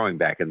much throwing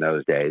back in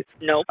those days.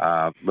 Nope.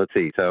 Let's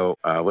see.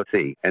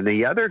 And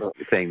the other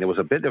thing, there was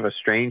a bit of a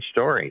strange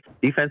story.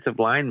 Defensive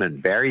lineman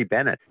Barry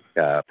Bennett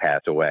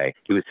passed away.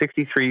 He was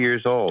 63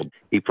 years old.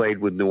 He played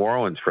with New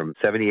Orleans from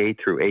 78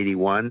 through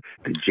 81,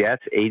 the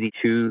Jets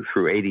 82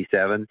 through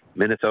 87,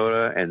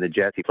 Minnesota and the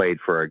Jets. He played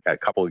for a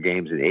couple of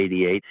games in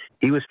 88.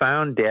 He was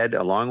found dead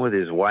along with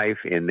his wife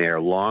in their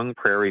Long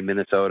Prairie,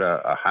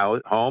 Minnesota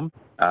home.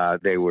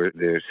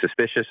 They're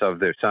suspicious of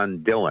their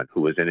son Dylan,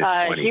 who was in his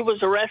 20s. He was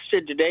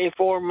arrested today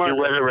for murder. He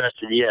was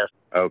arrested, yes.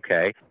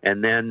 Okay.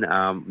 And then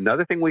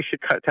another thing we should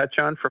touch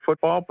on for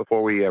football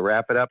before we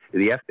wrap it up,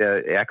 the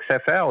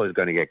XFL is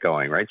going to get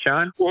going, right,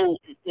 Sean? Well,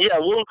 yeah,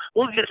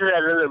 we'll get to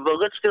that later, but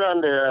let's get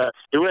on to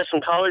do we have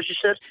some college, you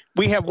said?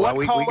 We have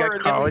one caller,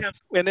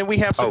 and then we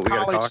have some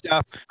college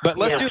stuff. But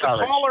let's do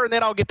the caller, and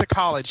then I'll get to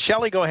college.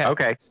 Shelley, go ahead.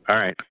 Okay. All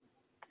right.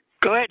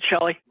 Go ahead,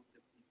 Shelley.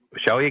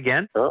 Shelley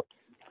again? Oh.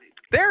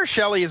 There,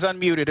 Shelley is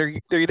unmuted. Are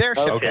you there,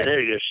 Shelley? Okay,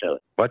 there you go, Shelley.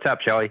 What's up,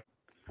 Shelley?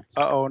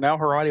 Uh-oh, now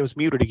her audio is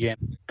muted again.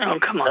 Oh,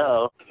 come on.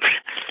 Uh-oh.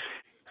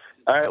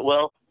 All right,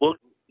 well, we'll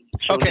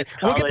get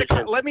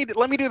let me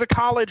do the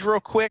college real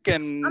quick,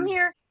 and I'm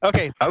here.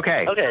 Okay. All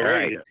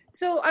right.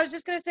 So I was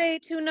just going to say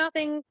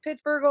 2-0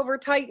 Pittsburgh over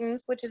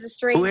Titans, which is a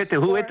strange. Who hit the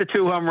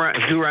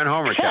 2-run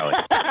homer, Shelley?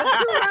 The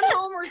 2-run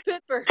homers,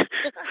 Pittsburgh.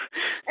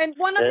 And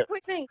one other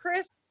quick thing,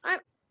 Chris.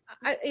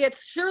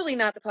 It's surely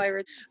not the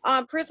Pirates.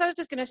 Chris, I was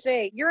just going to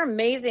say, you're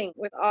amazing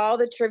with all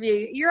the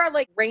trivia. You're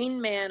like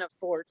Rain Man of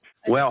sports.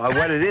 Well,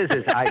 what it is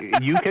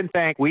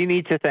we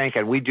need to thank,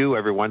 and we do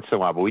every once in a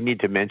while, but we need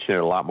to mention it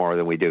a lot more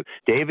than we do.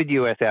 David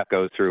USF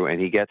goes through and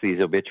he gets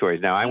these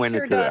obituaries. Now,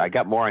 I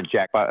got more on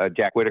Jack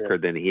Whitaker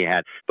than he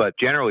had, but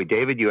generally,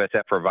 David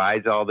USF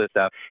provides all this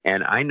stuff.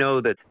 And I know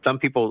that some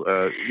people,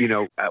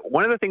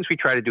 one of the things we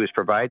try to do is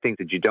provide things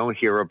that you don't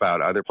hear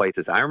about other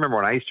places. I remember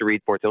when I used to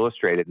read Sports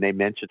Illustrated and they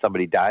mentioned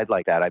somebody died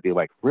like that, I'd be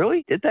like,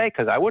 really? Did they?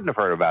 Because I wouldn't have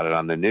heard about it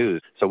on the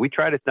news. So we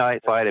try to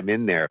slide them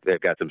in there if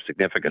they've got some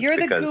significance. You're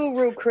the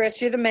guru,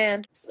 Chris. You're the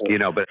man.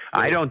 But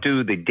I don't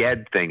do the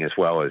dead thing as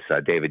well as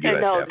David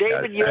USF. No,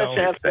 David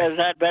USF does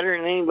that better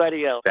than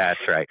anybody else. That's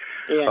right.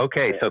 Yeah.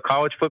 Okay, so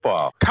college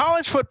football.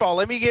 College football.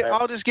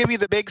 I'll just give you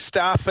the big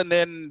stuff, and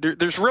then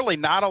there's really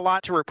not a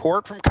lot to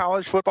report from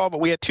college football. But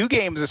we had 2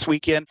 games this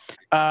weekend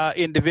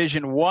in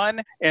Division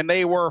I, and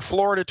they were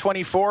Florida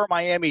 24,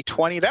 Miami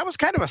 20. That was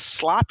kind of a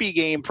sloppy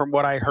game from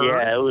what I heard.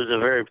 Yeah, it was a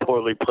very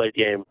poorly played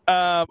game.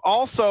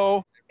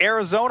 Also,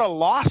 Arizona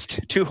lost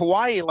to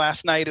Hawaii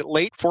last night at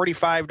late,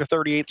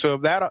 45-38. So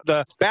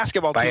the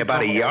basketball by team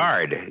about a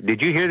yard.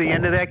 Did you hear the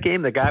end of that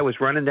game? The guy was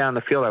running down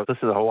the field. I was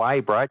listening to the Hawaii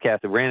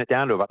broadcast. It ran it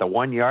down to about the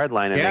 1 yard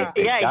line. And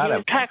he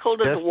was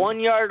tackled at the 1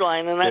 yard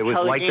line, and that's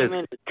how the game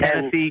ended.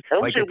 Tennessee,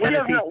 like the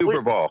Tennessee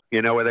Super Bowl,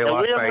 where they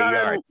lost by a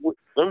yard.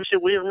 Let me see.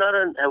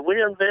 Have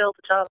we unveiled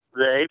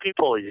the AP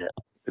poll yet?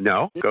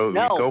 No,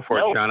 go for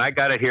it, Sean. I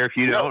got it here. If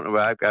you don't,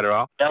 I've got it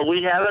all. No,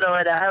 we have it. All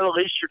right. I have at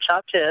least your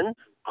top 10.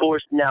 Of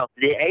course, now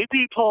the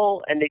AP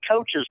poll and the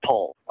coaches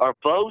poll are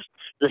both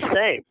the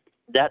same.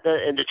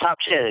 In the top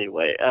 10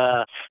 anyway.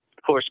 Of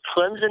course,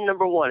 Clemson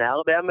number 1,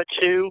 Alabama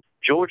 2,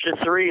 Georgia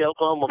 3,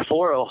 Oklahoma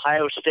 4,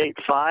 Ohio State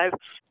 5,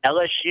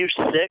 LSU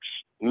 6,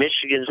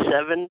 Michigan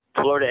 7,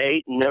 Florida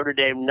 8, Notre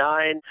Dame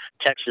 9,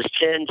 Texas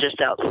 10.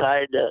 Just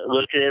outside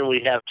looking in,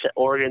 we have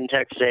Oregon,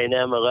 Texas A&M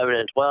 11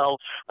 and 12.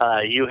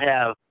 You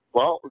have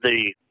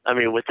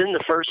within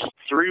the first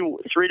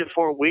three to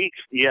 4 weeks,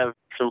 you have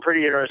some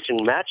pretty interesting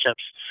matchups.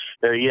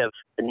 There you have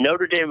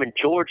Notre Dame and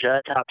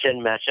Georgia, top 10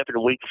 matchup.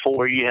 In week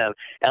 4, you have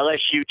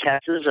LSU,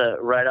 Texas,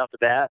 right off the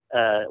bat.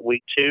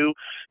 Week 2,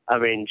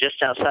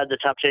 just outside the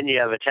top 10, you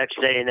have a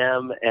Texas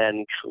A&M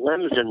and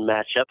Clemson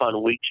matchup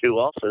on week 2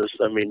 also.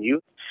 So,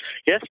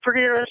 it's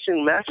pretty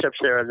interesting matchups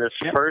there in this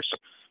first.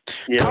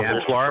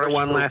 Florida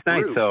won last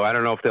night, so I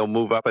don't know if they'll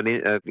move up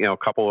a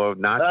couple of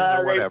notches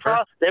or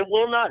whatever. They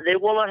will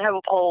not have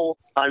a poll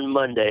on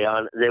Monday.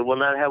 They will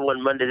not have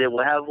one Monday. They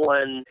will have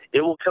one.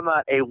 It will come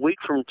out a week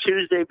from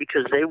Tuesday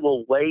because they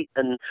will wait.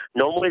 And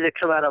normally they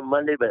come out on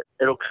Monday, but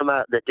it'll come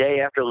out the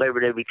day after Labor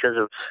Day because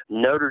of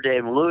Notre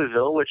Dame,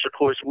 Louisville, which of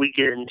course we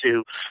get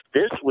into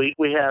this week.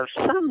 We have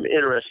some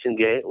interesting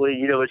game.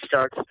 It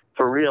starts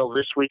for real.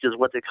 This week is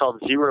what they call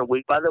 0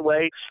 week. By the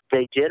way,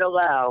 they did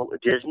allow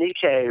Disney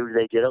Cave.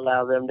 They did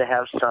allow them to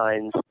have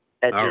signs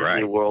at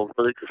Disney World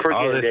for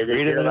game day.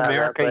 They didn't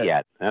America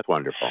yet. That's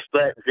wonderful.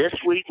 But this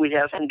week we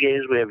have some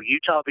games. We have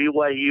Utah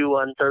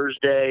BYU on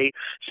Thursday,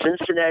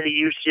 Cincinnati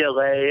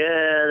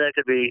UCLA. That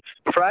could be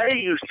Friday.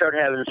 You start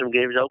having some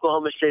games.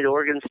 Oklahoma State,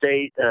 Oregon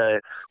State,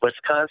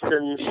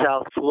 Wisconsin,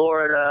 South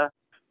Florida.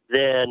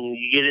 Then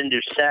you get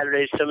into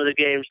Saturday. Some of the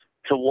games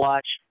to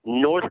watch: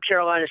 North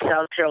Carolina,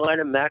 South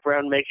Carolina. Mack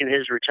Brown making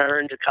his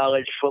return to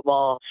college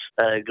football,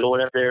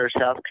 going up there.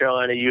 South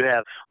Carolina. You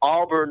have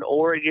Auburn,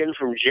 Oregon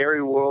from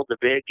Jerry World, the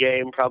big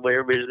game. Probably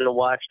everybody's going to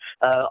watch.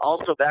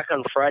 Also back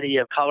on Friday, you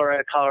have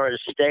Colorado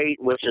State,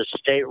 which is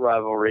state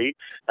rivalry.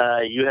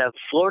 You have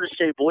Florida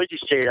State, Boise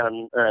State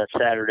on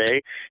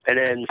Saturday, and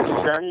then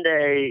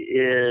Sunday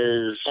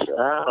is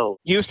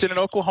Houston and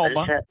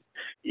Oklahoma.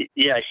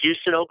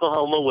 Houston,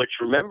 Oklahoma, which,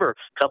 remember,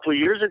 a couple of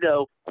years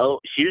ago,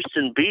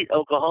 Houston beat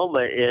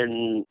Oklahoma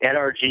in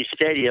NRG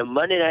Stadium.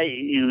 Monday night,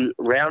 you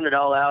round it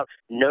all out,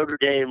 Notre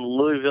Dame,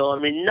 Louisville.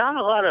 Not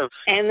a lot of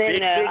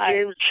big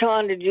games.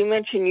 Sean, did you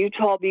mention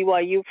Utah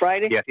BYU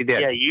Friday? Yes, he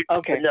did. Yeah,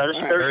 okay. No, this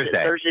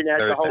Thursday night,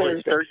 the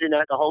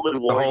Holy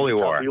War. The Holy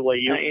War.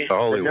 BYU, the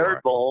Holy War.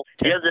 Nerd Bowl.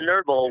 You have the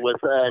Nerd Bowl with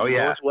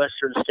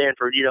Northwestern,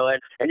 Stanford.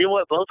 And you know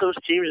what? Both those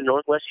teams,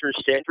 Northwestern,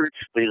 Stanford,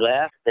 we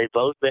laugh. They've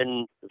both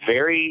been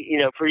very,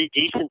 pretty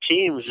decent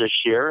teams this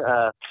year.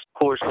 Of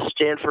course,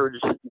 Stanford's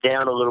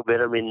down a little bit.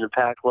 The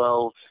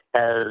Pac-12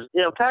 has,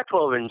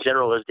 Pac-12 in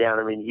general is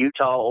down.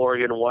 Utah,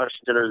 Oregon, and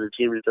Washington are the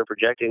teams that they're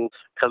projecting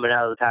coming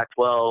out of the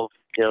Pac-12.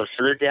 So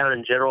they're down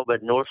in general,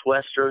 but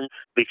Northwestern,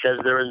 because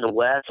they're in the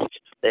West,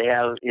 they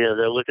have,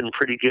 they're looking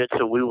pretty good.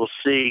 So we will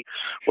see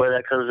where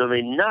that comes.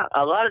 Not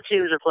a lot of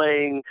teams are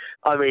playing.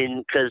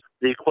 Because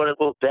the quote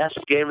unquote best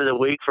game of the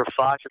week for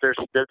Fox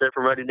that they're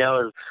promoting now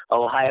is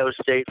Ohio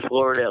State,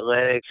 Florida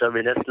Atlantic. So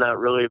that's not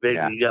really a big.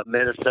 You got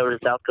Minnesota,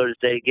 South Dakota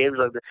State games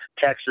like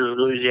Texas,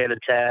 Louisiana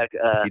Tech.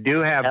 You do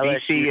have LSU.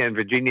 BC and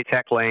Virginia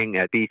Tech playing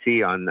at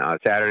BC on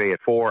Saturday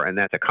at 4, and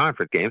that's a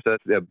conference game, so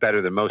that's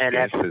better than most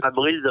games. I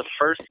believe the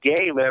first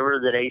game ever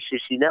that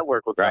ACC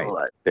Network will right.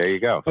 There you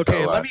go.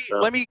 Okay,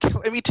 let me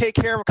take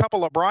care of a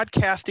couple of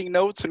broadcasting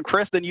notes, and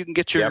Chris, then you can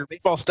get your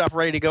baseball stuff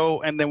ready to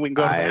go, and then we can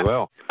go to that. I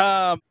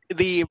will.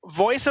 The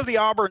voice of the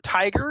Auburn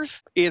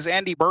Tigers is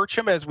Andy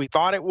Burcham, as we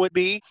thought it would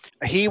be.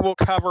 He will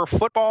cover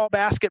football,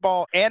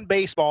 basketball, and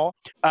baseball.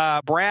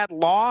 Brad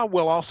Law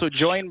will also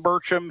join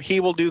Burcham. He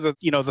will do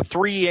the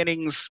 3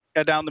 innings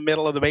down the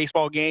middle of the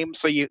baseball game.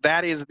 So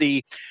that is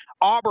the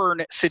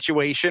Auburn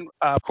situation.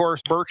 Of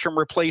course, Burcham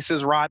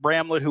replaces Rod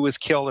Bramlett, who was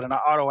killed in an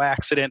auto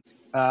accident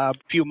a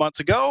few months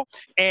ago.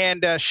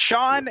 And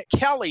Sean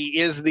Kelly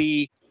is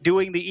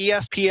doing the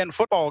ESPN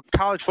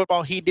college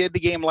football. He did the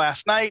game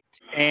last night,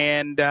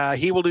 and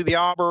he will do the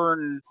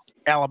Auburn,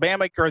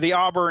 Alabama, or the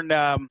Auburn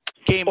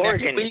game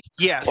Oregon. next week.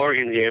 Yes.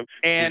 Oregon game.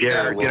 And did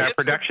our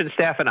production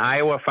staff in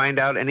Iowa find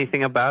out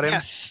anything about him?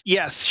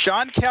 Yes.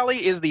 Sean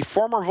Kelly is the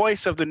former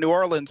voice of the New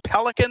Orleans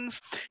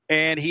Pelicans,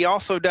 and he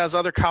also does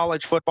other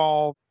college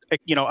football,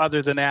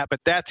 other than that.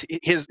 But that's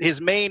his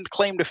main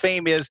claim to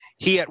fame is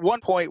he at one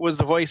point was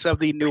the voice of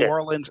the New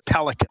Orleans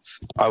Pelicans.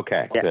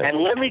 Okay. Yeah, and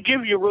let me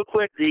give you real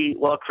quick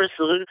Chris,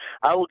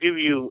 I will give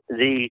you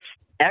the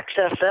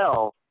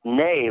XFL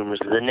names.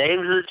 The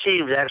names of the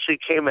teams actually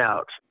came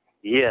out.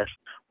 Yes.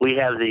 We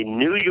have the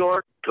New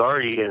York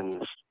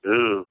Guardians.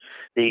 Ooh.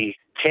 The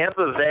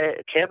Tampa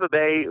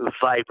Bay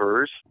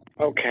Vipers.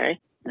 Okay.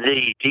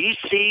 The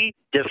DC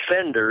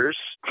Defenders.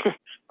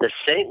 The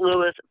St.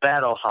 Louis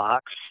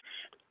Battlehawks.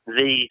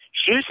 The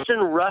Houston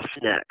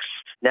Roughnecks.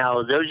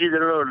 Now, those of you that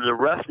don't know, the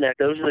Roughneck,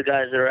 those are the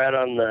guys that are out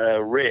on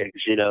the rigs,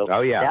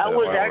 Oh, yeah. That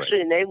was actually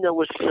a name that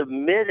was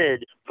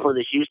submitted for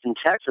the Houston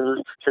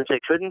Texans since they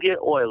couldn't get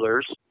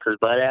Oilers because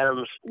Bud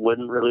Adams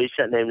wouldn't release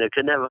that name.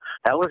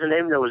 That was a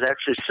name that was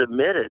actually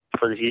submitted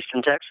for the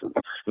Houston Texans.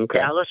 Okay.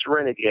 Dallas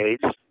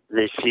Renegades,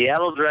 the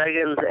Seattle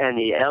Dragons, and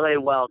the LA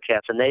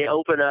Wildcats, and they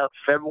open up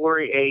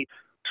February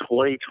 8th,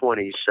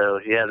 2020. So,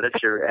 yeah,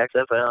 that's your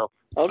XFL.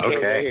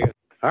 Okay.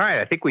 All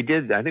right, I think we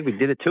did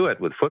it to it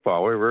with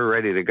football. We're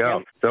ready to go.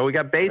 Yep. So we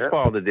got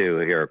baseball to do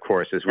here, of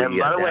course. And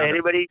by the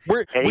way,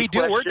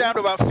 we're down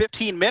to about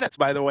 15 minutes,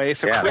 by the way.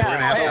 So we're going to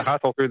have to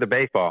hustle through the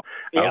baseball.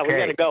 Yeah, we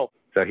got to go.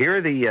 So here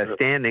are the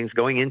standings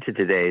going into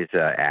today's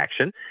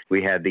action.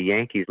 We had the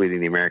Yankees leading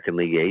the American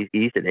League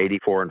East at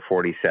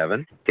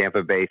 84-47.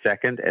 Tampa Bay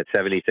second at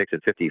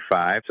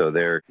 76-55. So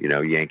they're,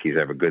 Yankees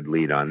have a good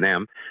lead on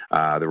them.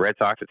 The Red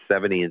Sox at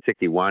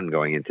 70-61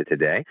 going into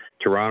today.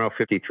 Toronto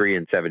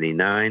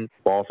 53-79.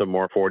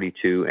 Baltimore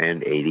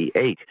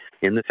 42-88.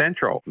 In the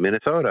Central,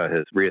 Minnesota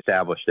has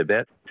reestablished a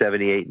bit,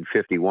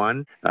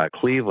 78-51.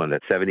 Cleveland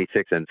at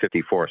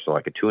 76-54. So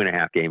like a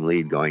 2.5 game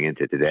lead going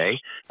into today.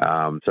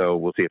 So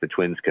we'll see if the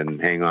Twins can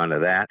hang on to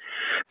that.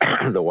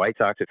 The White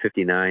Sox at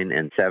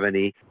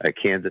 59-70,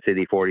 Kansas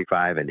City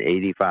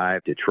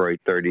 45-85, Detroit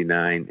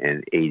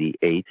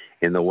 39-88.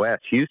 In the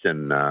West,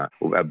 Houston a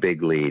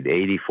big lead,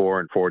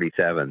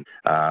 84-47.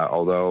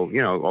 Although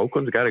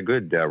Oakland's got a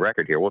good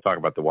record here. We'll talk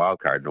about the wild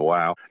card in a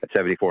while at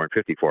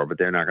 74-54, but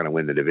they're not going to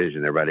win the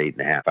division. They're about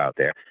 8.5 out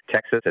there.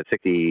 Texas at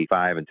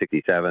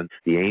 65-67,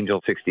 the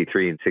Angels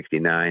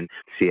 63-69,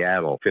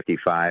 Seattle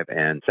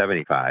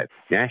 55-75.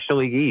 National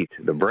League East,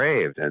 the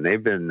Braves, and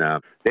they've been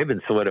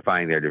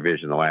solidifying their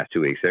division the last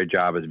 2 weeks. Their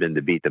job has been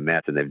to beat the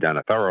Mets, and they've done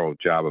a thorough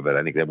job of it.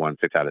 I think they've won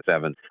 6 out of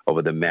 7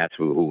 over the Mets,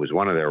 who was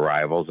one of their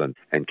rivals, and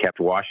kept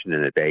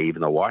Washington at bay,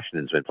 even though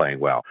Washington's been playing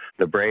well.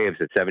 The Braves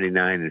at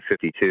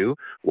 79-52,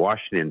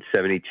 Washington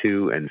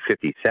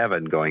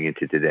 72-57 going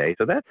into today.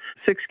 So that's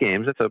 6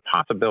 games. It's a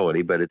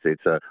possibility, but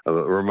it's a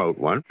remote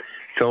one.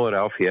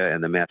 Philadelphia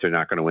and the Mets are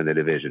not going to win the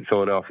division.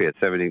 Philadelphia at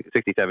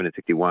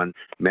 67-61,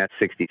 Mets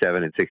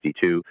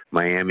 67-62,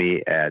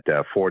 Miami at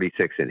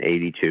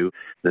 46-82.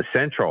 The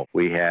Central,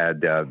 we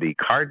had the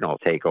Cardinals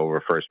take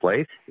over first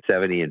place,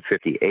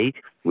 70-58.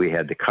 We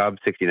had the Cubs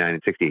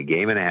 69-60, a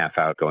game and a half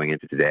out going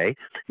into today.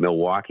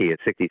 Milwaukee at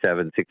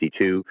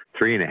 67-62,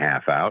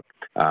 3.5 out.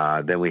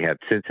 Then we have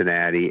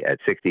Cincinnati at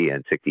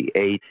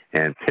 60-68,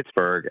 and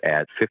Pittsburgh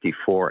at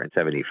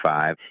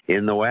 54-75.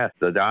 In the West,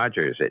 the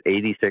Dodgers at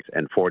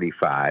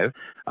 86-45.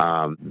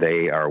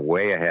 They are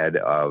way ahead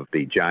of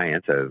the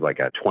Giants, like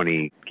a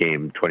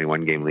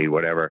 21 game lead,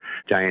 whatever.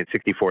 Giants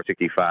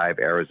 64-65,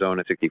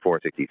 Arizona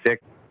 64-66.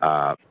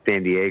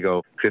 San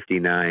Diego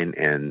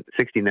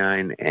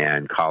 59-69,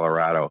 and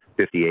Colorado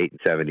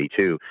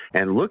 58-72.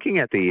 And looking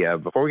at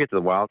before we get to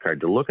the wild card,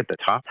 to look at the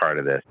top part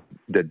of this,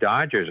 the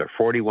Dodgers are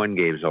 41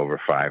 games over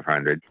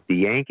 500. The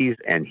Yankees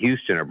and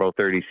Houston are both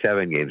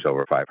 37 games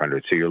over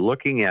 500. So you're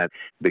looking at,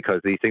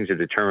 because these things are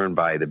determined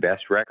by the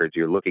best records,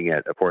 you're looking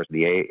at, of course,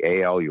 the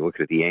AL, you look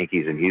at the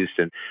Yankees and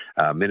Houston.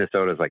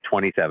 Minnesota's like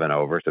 27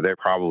 over, so they're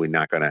probably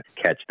not going to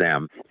catch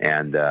them.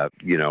 And,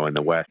 in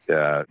the West,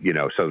 so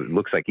it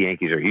looks like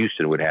Yankees or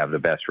Houston would have the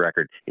best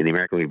record in the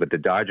American League, but the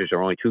Dodgers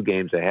are only 2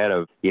 games ahead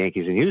of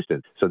Yankees and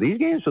Houston. So these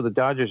games for the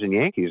Dodgers and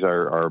Yankees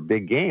are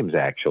big games,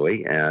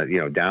 actually,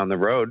 down the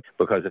road,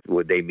 because if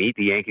they meet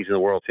the Yankees in the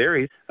World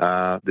Series,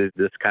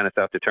 this kind of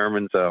stuff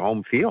determines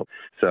home field.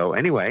 So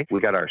anyway, we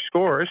got our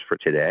scores for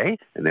today,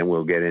 and then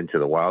we'll get into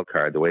the wild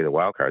card, the way the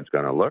wild card's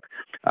going to look.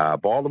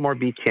 Baltimore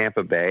beat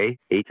Tampa Bay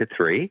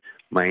 8-3.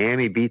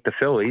 Miami beat the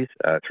Phillies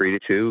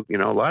 3-2.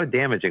 A lot of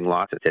damaging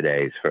losses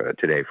today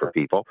for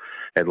people.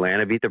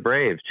 Atlanta beat the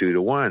Braves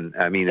 2-1.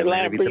 I mean,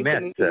 Atlanta beat the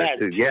Mets.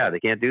 They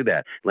can't do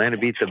that. Atlanta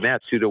beat the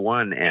Mets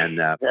 2-1, and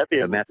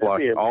the Mets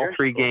lost all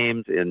 3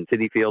 games in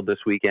Citi Field this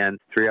weekend.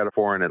 3 out of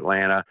 4 in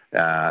Atlanta.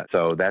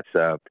 So that's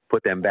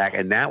put them back,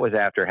 and that was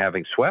after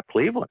having swept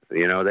Cleveland.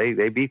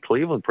 They beat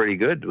Cleveland pretty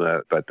good,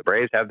 but the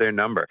Braves have their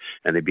number,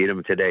 and they beat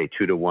them today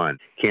 2-1.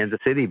 Kansas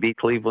City beat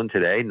Cleveland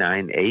today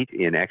 9-8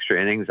 in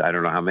extra innings. I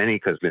don't know how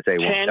many, because they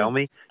won't tell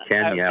me.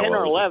 10, 10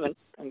 or 11.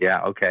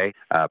 Yeah, okay.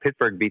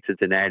 Pittsburgh beat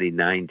Cincinnati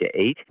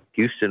 9-8.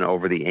 Houston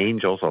over the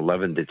Angels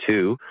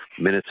 11-2.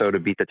 Minnesota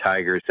beat the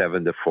Tigers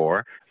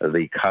 7-4.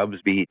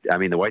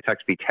 The White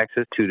Sox beat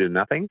Texas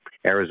 2-0.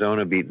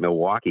 Arizona beat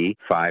Milwaukee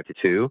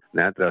 5-2.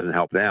 That doesn't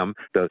help them.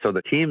 So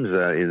the teams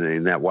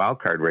in that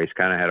wild card race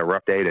kind of had a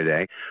rough day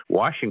today.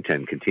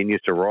 Washington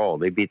continues to roll.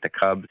 They beat the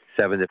Cubs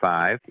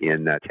 7-5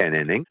 in 10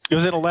 innings. It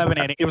was 11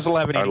 innings. It was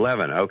 11 innings.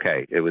 11.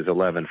 Okay, it was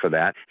 11 for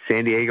that.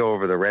 San Diego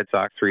over the Red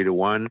Sox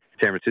 3-1.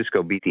 San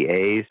Francisco beat the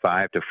A's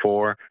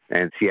 5-4,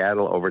 and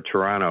Seattle over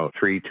Toronto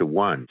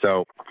 3-1.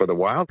 So for the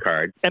wild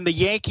card, and the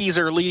Yankees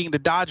are leading the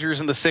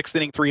Dodgers in the 6th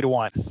inning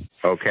 3-1.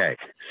 Okay,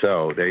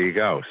 so there you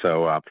go.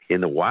 So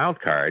in the wild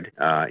card,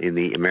 in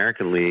the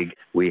American League,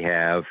 we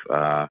have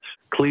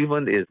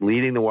Cleveland is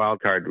leading the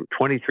wild card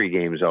 23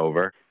 games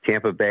over.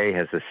 Tampa Bay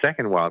has the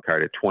second wild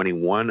card at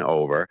 21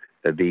 over.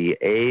 The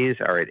A's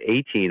are at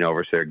 18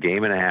 over, so they're a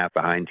game and a half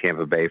behind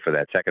Tampa Bay for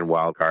that second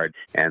wild card,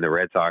 and the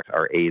Red Sox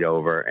are 8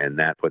 over, and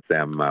that puts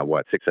them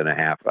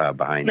 6.5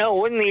 behind. No,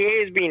 wouldn't the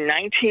A's be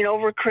 19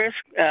 over, Chris?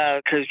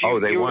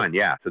 They won,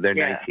 yeah. So they're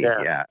 19,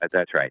 yeah,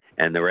 that's right.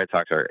 And the Red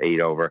Sox are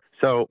 8 over.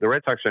 So the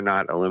Red Sox are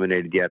not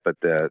eliminated yet, but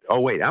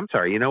I'm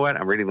sorry. You know what?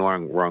 I'm reading the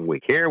wrong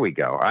week. Here we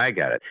go. I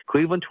got it.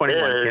 Cleveland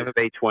 21, Tampa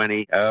Bay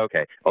 20.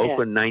 Okay,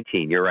 Oakland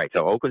 19. You're right.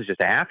 So Oakland's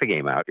just a half a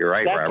game out. You're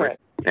right, that's Robert. Right.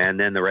 And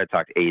then the Red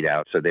Sox 8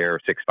 out, so they're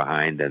 6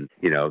 behind, and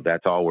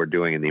that's all we're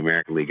doing in the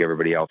American League.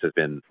 Everybody else has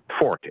been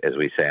forked, as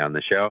we say on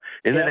the show.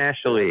 In the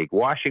National League,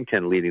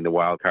 Washington leading the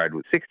wild card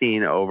with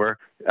 16 over.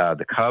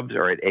 The Cubs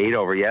are at 8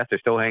 over. Yes, they're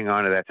still hanging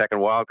on to that second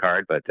wild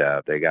card, but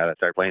they got to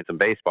start playing some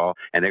baseball,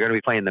 and they're going to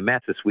be playing the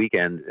Mets this week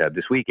in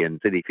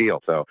Citi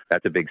Field. So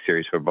that's a big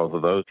series for both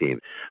of those teams.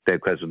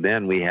 Because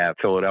then we have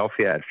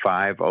Philadelphia at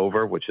 5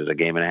 over, which is a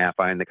game and a half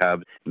behind the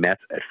Cubs.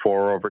 Mets at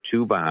 4 over,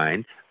 2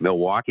 behind.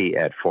 Milwaukee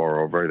at 4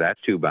 over, that's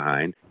 2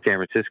 behind. San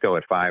Francisco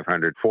at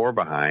 500, 4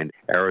 behind.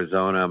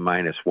 Arizona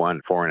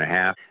 -1,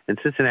 4.5. And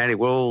Cincinnati,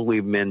 we'll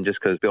leave them in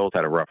just because Bill's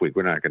had a rough week.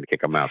 We're not going to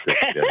kick them out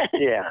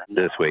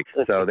this week.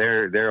 So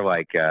they're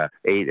like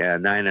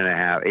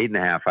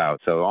 8.5 out.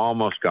 So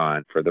almost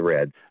gone for the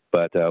Reds.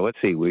 But let's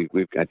see. I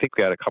think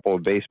we got a couple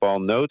of baseball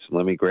notes.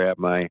 Let me grab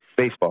my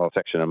baseball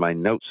section of my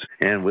notes,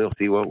 and we'll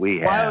see what we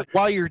have.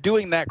 While you're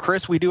doing that,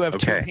 Chris, we do have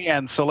 2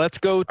 hands. So let's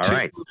go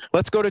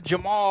to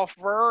Jamal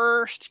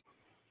first.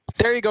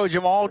 There you go,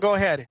 Jamal. Go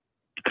ahead.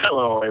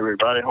 Hello,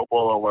 everybody. Hope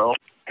all are well.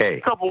 Hey.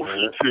 A couple of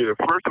things here.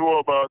 First of all,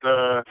 about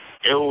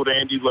old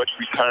Andy Luck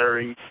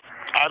retiring.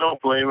 I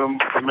don't blame him.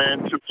 The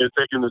man is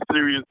taking a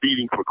serious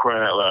beating, for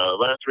crying out loud.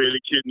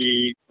 Lacerated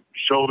kidney,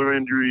 shoulder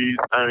injuries.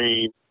 I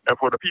mean, and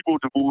for the people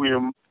to boo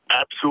him,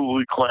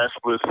 absolutely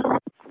classless.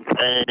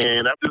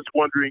 And I'm just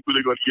wondering who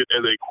they're going to get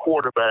as a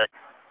quarterback.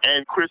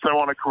 And Chris, I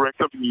want to correct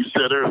something you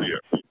said earlier.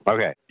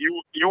 Okay.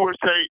 You were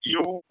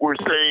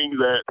saying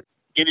that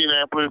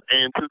Indianapolis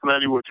and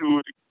Cincinnati were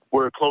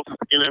closest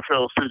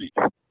NFL cities,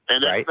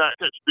 and that's not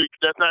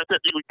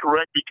technically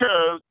correct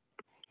because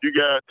you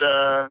got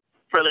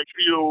FedEx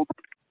Field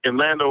in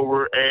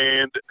Landover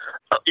and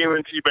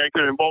MNT back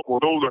there in Baltimore.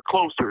 Those are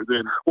closer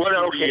than.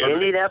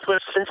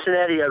 Indianapolis,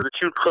 Cincinnati are the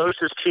 2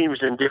 closest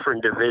teams in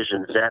different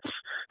divisions.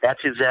 That's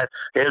exact.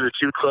 They're the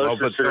 2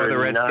 closest. But the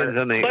Redskins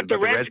and the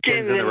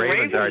Redskins and the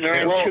Ravens are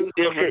in 2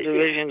 different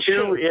divisions.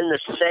 2 in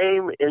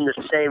the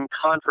same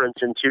conference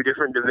in 2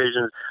 different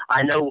divisions.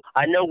 I know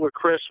where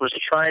Chris was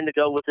trying to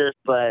go with this,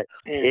 but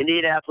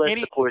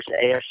Indianapolis, of course,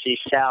 AFC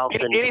South.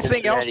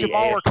 Anything else,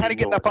 Jamal? We're kind of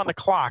getting up on the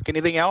clock.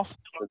 Anything else?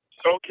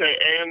 Okay,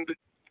 and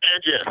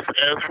yes,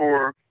 as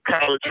for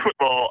college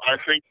football, I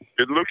think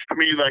it looks to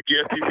me like the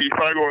SEC is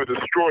probably going to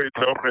destroy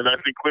itself, and I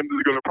think Clemson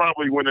is going to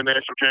probably win the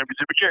national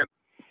championship again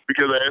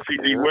because the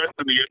SEC West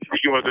and the SEC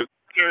are going to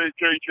carry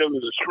each other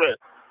to shred.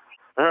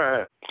 All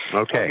right.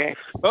 Okay.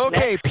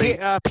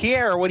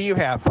 Pierre, what do you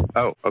have?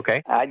 Oh,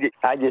 okay. I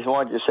just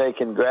wanted to say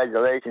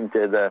congratulations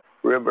to the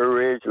River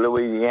Ridge,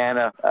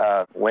 Louisiana,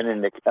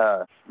 winning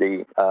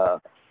the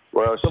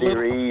World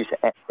Series,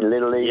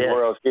 Little League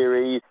World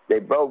Series. They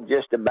broke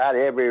just about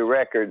every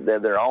record.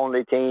 They're the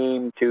only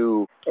team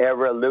to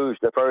ever lose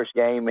the first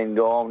game and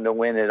go on to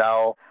win it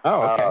all.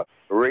 Oh, okay.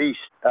 Reese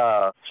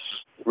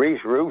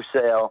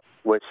Roussel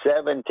was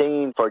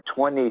 17 for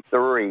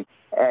 23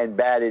 and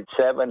batted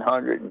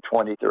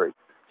 723.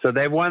 So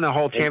they've won the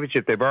whole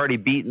championship. They've already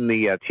beaten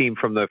the team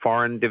from the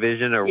foreign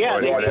division, or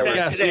whatever.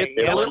 Yes, the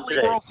Little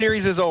League World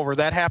Series is over.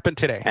 That happened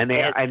today. You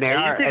think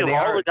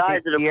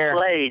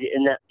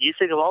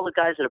of all the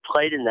guys that have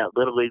played in that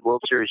Little League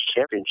World Series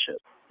championship.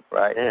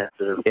 Right.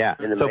 Yeah.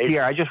 So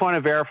Pierre, I just want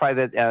to verify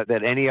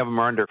that any of them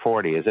are under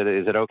 40. Is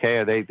it okay?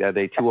 Are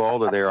they too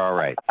old, or they're all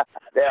right?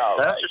 They're all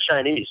right. That's the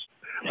Chinese.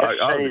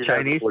 The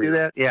Chinese do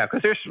that? Yeah,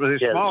 because they're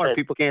smaller.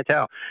 People can't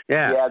tell.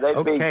 Yeah. Yeah,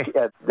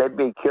 they'd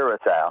be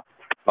Curacao.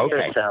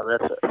 Okay. Curacao,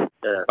 that's it.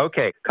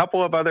 Okay,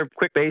 couple of other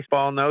quick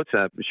baseball notes.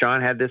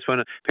 Sean had this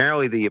one.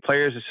 Apparently, the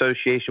Players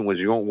Association was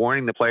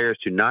warning the players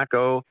to not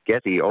go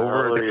get the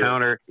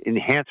over-the-counter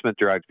enhancement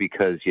drugs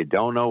because you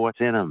don't know what's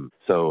in them.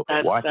 So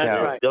watch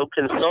out. Right. Go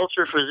consult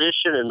your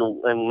physician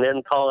and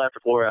then call after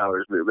 4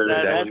 hours.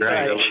 That's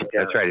right.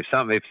 That's right.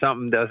 If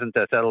something doesn't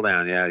settle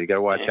down, you got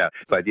to watch out.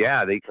 But they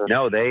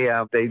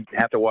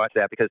have to watch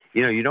that because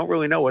you don't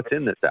really know what's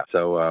in this stuff.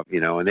 So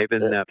and they've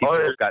been people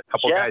have got a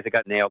couple guys that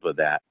got nailed with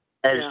that.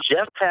 As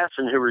Jeff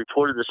Passan, who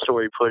reported the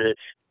story, put it,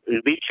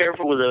 be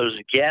careful with those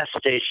gas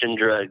station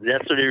drugs.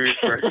 That's what he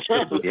refers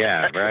to.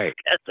 Yeah, right.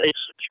 Gas station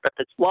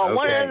drugs. Well,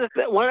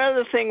 one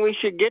other thing we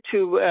should get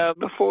to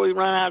before we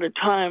run out of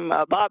time,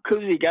 Bob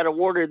Cousy got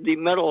awarded the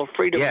Medal of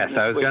Freedom. Yes,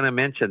 I was going to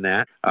mention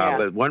that.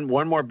 But one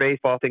more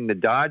baseball thing. The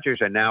Dodgers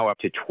are now up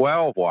to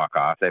 12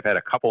 walk-offs. They've had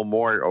a couple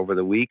more over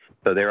the week,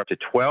 so they're up to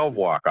 12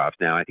 walk-offs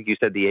now. I think you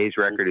said the A's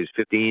record is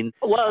 15.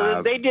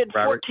 Well, they did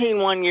 14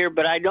 one year,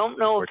 but I don't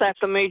know if that's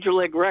a major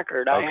league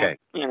record. Okay.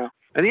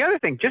 And the other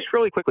thing, just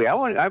really quickly,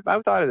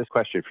 I've thought of this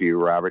question for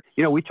you, Robert.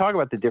 We talk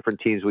about the different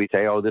teams. We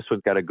say, this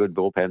one's got a good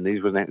bullpen.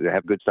 These ones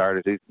have good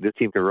starters. This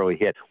team can really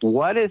hit.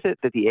 What is it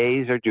that the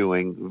A's are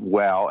doing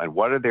well, and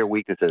what are their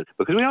weaknesses?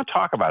 Because we don't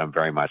talk about them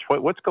very much.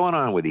 What's going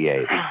on with the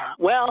A's?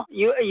 Well,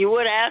 you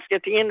would ask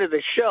at the end of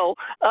the show.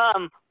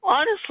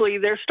 Honestly,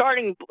 their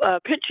starting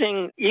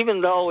pitching,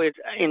 even though it's,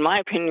 in my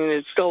opinion,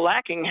 it's still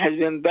lacking, has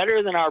been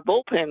better than our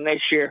bullpen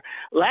this year.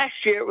 Last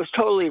year, it was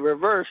totally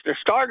reversed. The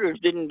starters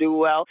didn't do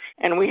well,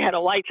 and we had a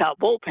lights-out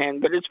bullpen,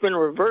 but it's been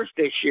reversed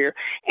this year.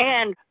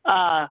 And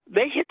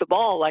they hit the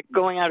ball like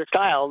going out of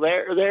style.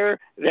 They're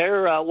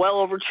well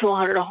over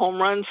 200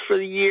 home runs for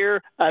the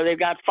year. They've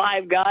got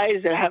 5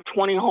 guys that have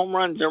 20 home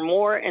runs or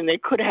more, and they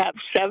could have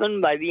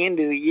 7 by the end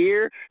of the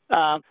year.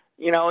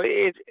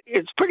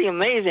 It's pretty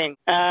amazing.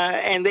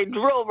 And they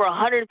drew over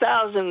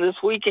 100,000 this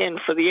weekend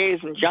for the A's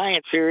and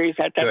Giants series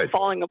at that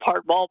falling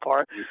apart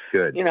ballpark.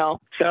 Good.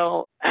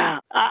 So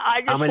I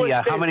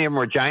just how many of them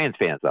were Giants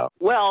fans though?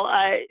 Well,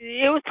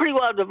 it was pretty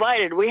well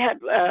divided. We had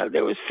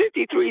there was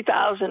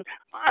 53,000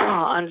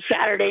 on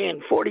Saturday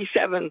and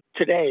 47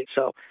 today.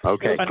 So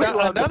okay.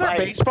 Another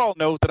baseball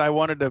note that I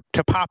wanted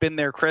to pop in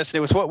there, Chris. And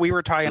it was what we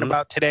were talking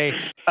about today.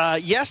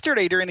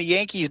 Yesterday during the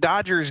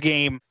Yankees-Dodgers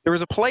game, there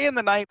was a play in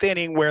the 9th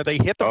inning where they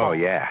hit the ball. Oh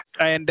yeah.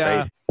 And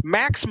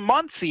Max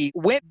Muncy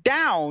went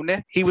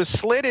down. He was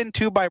slid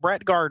into by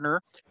Brett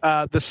Gardner.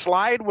 The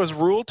slide was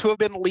ruled to have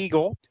been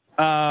legal.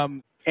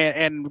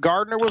 And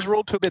Gardner was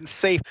ruled to have been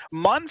safe.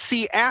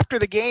 Muncy, after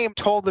the game,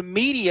 told the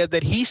media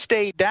that he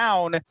stayed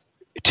down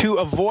to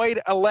avoid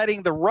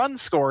letting the run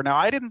score. Now,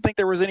 I didn't think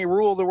there was any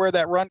rule to where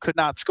that run could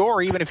not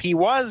score, even if he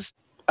was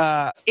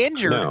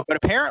injured. No. But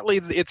apparently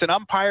it's an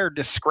umpire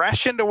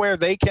discretion to where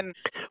they can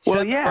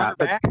send the runner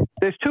back.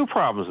 There's 2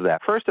 problems with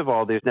that. First of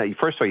all,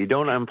 you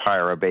don't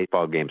umpire a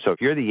baseball game. So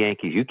if you're the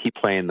Yankees, you keep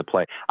playing the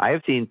play. I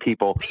have seen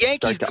people the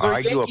Yankees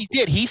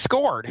did. He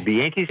scored. The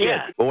Yankees did.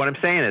 But what I'm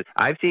saying is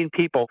I've seen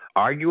people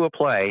argue a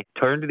play,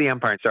 turn to the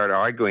umpire and start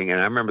arguing. And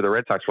I remember the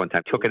Red Sox one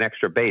time took an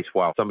extra base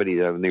while somebody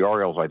in the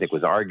Orioles, I think,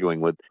 was arguing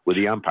with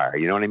the umpire.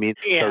 You know what I mean?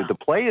 Yeah. So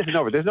the play isn't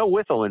over. There's no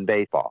whistle in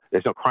baseball.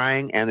 There's no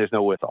crying and there's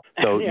no whistle.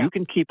 So you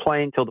can keep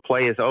playing till the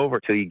play is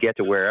over, till you get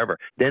to wherever.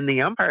 Then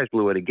the umpires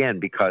blew it again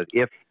because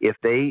if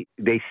they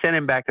sent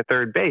him back to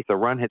third base, the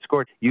run had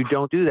scored. You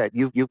don't do that.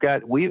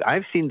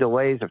 I've seen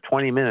delays of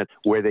 20 minutes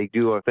where they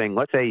do a thing.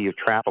 Let's say you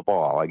trap a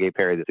ball. I gave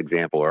Perry this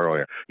example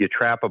earlier. You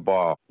trap a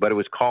ball, but it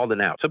was called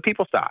an out. So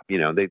people stop.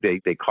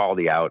 They call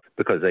the out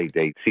because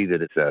they see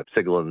that it's a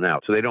signal of an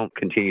out. So they don't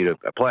continue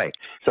to play.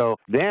 So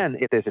then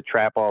if there's a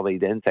trap ball, they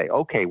then say,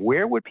 okay,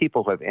 where would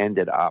people have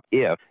ended up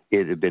if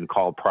it had been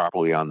called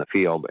properly on the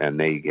field and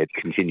they had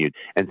continued?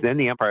 And then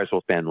the umpires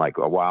will spend like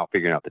a while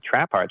figuring out the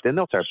trap part. Then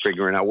they'll start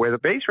figuring out where the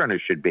base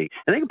runners should be.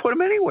 And they can put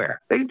them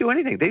anywhere. They can do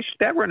anything.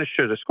 That runner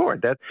should have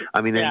scored.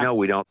 I know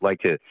we don't like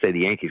to say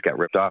the Yankees got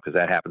ripped off because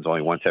that happens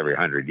only once every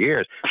 100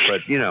 years. But,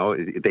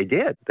 they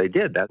did. They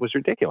did. That was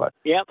ridiculous.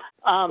 Yep.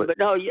 But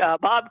no,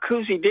 Bob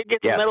Cousy did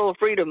get the Medal of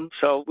Freedom.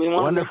 So we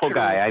want wonderful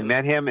guy. I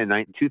met him in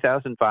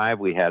 2005.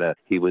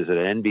 He was at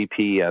an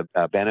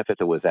NBP benefit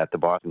that was at the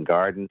Boston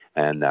Garden.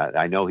 And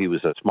I know he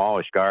was a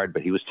smallish guard,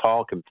 but he was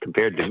tall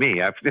compared to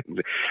me.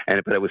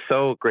 But it was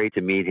so great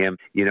to meet him.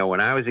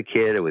 When I was a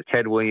kid, it was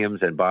Ted Williams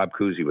and Bob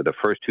Cousy were the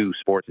first 2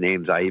 sports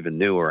names I even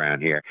knew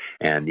around here.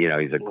 And,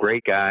 he's a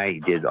great guy. He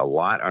did a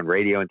lot on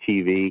radio and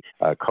TV,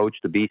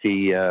 coached the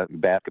BC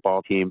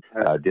basketball team,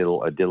 did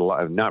a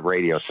lot, not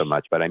radio so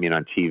much, but I mean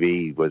on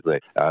TV. He was the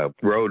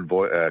road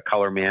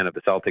color man of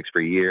the Celtics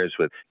for years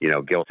with,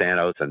 Gil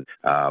Santos and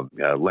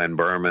Len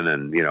Berman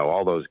and,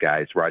 all those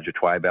guys, Roger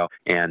Twibell.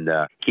 And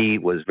he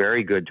was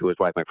very good good to his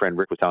wife. My friend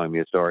Rick was telling me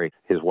a story.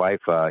 His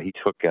wife, he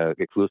took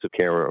exclusive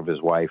care of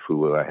his wife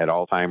who had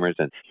Alzheimer's,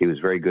 and he was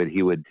very good.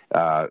 He would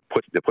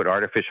put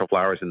artificial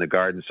flowers in the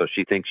garden so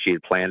she thinks she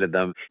had planted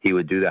them. He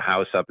would do the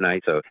house up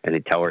night, and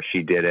he'd tell her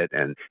she did it,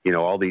 and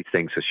all these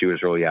things. So she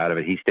was really out of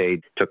it. He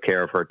stayed, took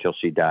care of her till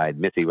she died.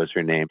 Missy was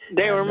her name.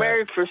 They were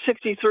married for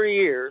 63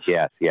 years.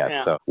 Yes.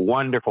 Yeah. So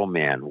wonderful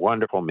man.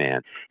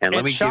 And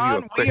let me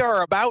Sean, give you a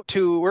quick...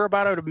 we're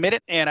about a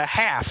minute and a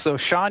half. So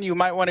Sean, you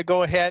might want to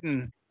go ahead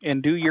and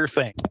do your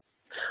thing.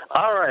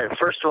 All right.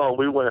 First of all,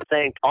 we want to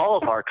thank all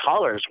of our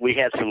callers. We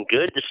had some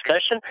good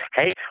discussion.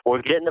 Hey,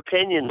 we're getting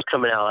opinions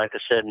coming out, like I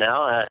said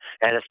now,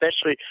 and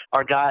especially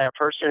our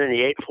person in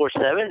the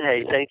 847.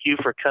 Hey, thank you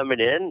for coming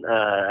in.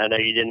 I know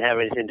you didn't have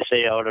anything to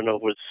say. I don't know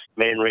if it was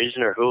the main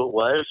reason or who it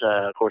was.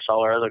 Of course,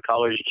 all our other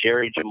callers,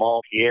 Jerry,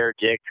 Jamal, Pierre,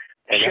 Dick,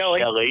 and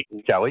Shelly.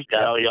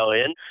 Got all y'all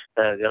in.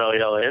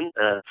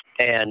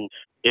 And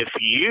if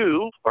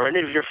you or any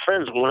of your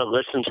friends want to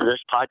listen to this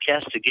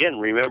podcast again,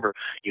 remember,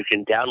 you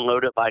can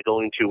download it by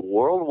going to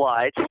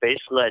Worldwide Space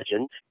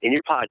Legend in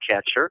your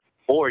podcatcher,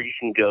 or you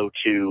can go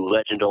to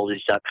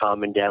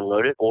legendoldies.com and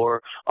download it,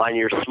 or on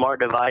your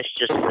smart device,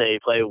 just say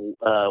play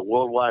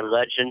Worldwide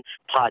Legend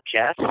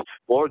Podcast,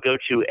 or go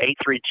to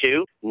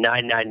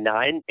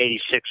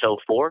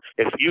 832-999-8604.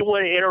 If you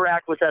want to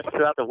interact with us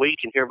throughout the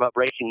week and hear about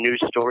breaking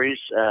news stories,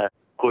 of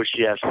course,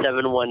 you have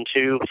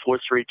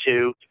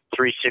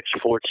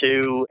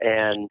 712-432-3642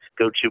 and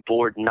go to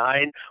board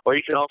 9. Or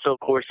you can also, of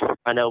course,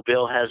 I know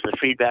Bill has the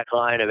feedback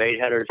line of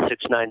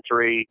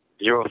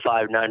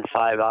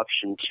 800-693-0595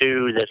 option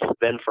 2. That's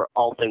been for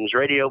all things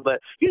radio,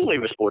 but you can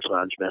leave a Sports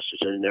Lounge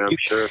message in there, I'm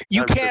sure.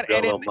 You can,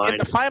 and in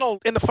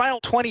the final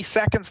 20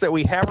 seconds that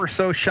we have or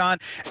so, Sean,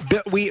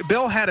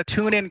 Bill had a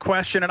tune-in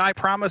question, and I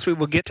promise we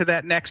will get to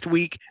that next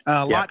week.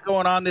 A lot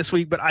going on this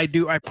week, but I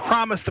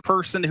promise the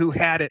person who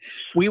had it,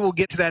 we will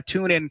get to that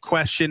tune-in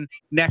question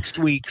next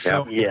week.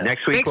 So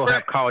next week we'll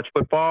have college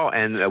football,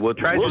 and we'll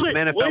try to do some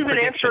NFL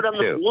predictions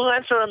too. We'll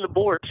answer on the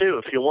board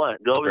too if you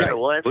want. Go over there.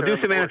 We'll do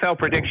some NFL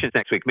predictions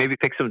next week. Maybe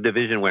pick some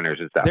division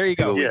winners and stuff. There you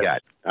go. See what we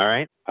got. All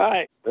right.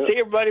 See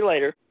everybody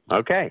later.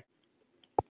 Okay.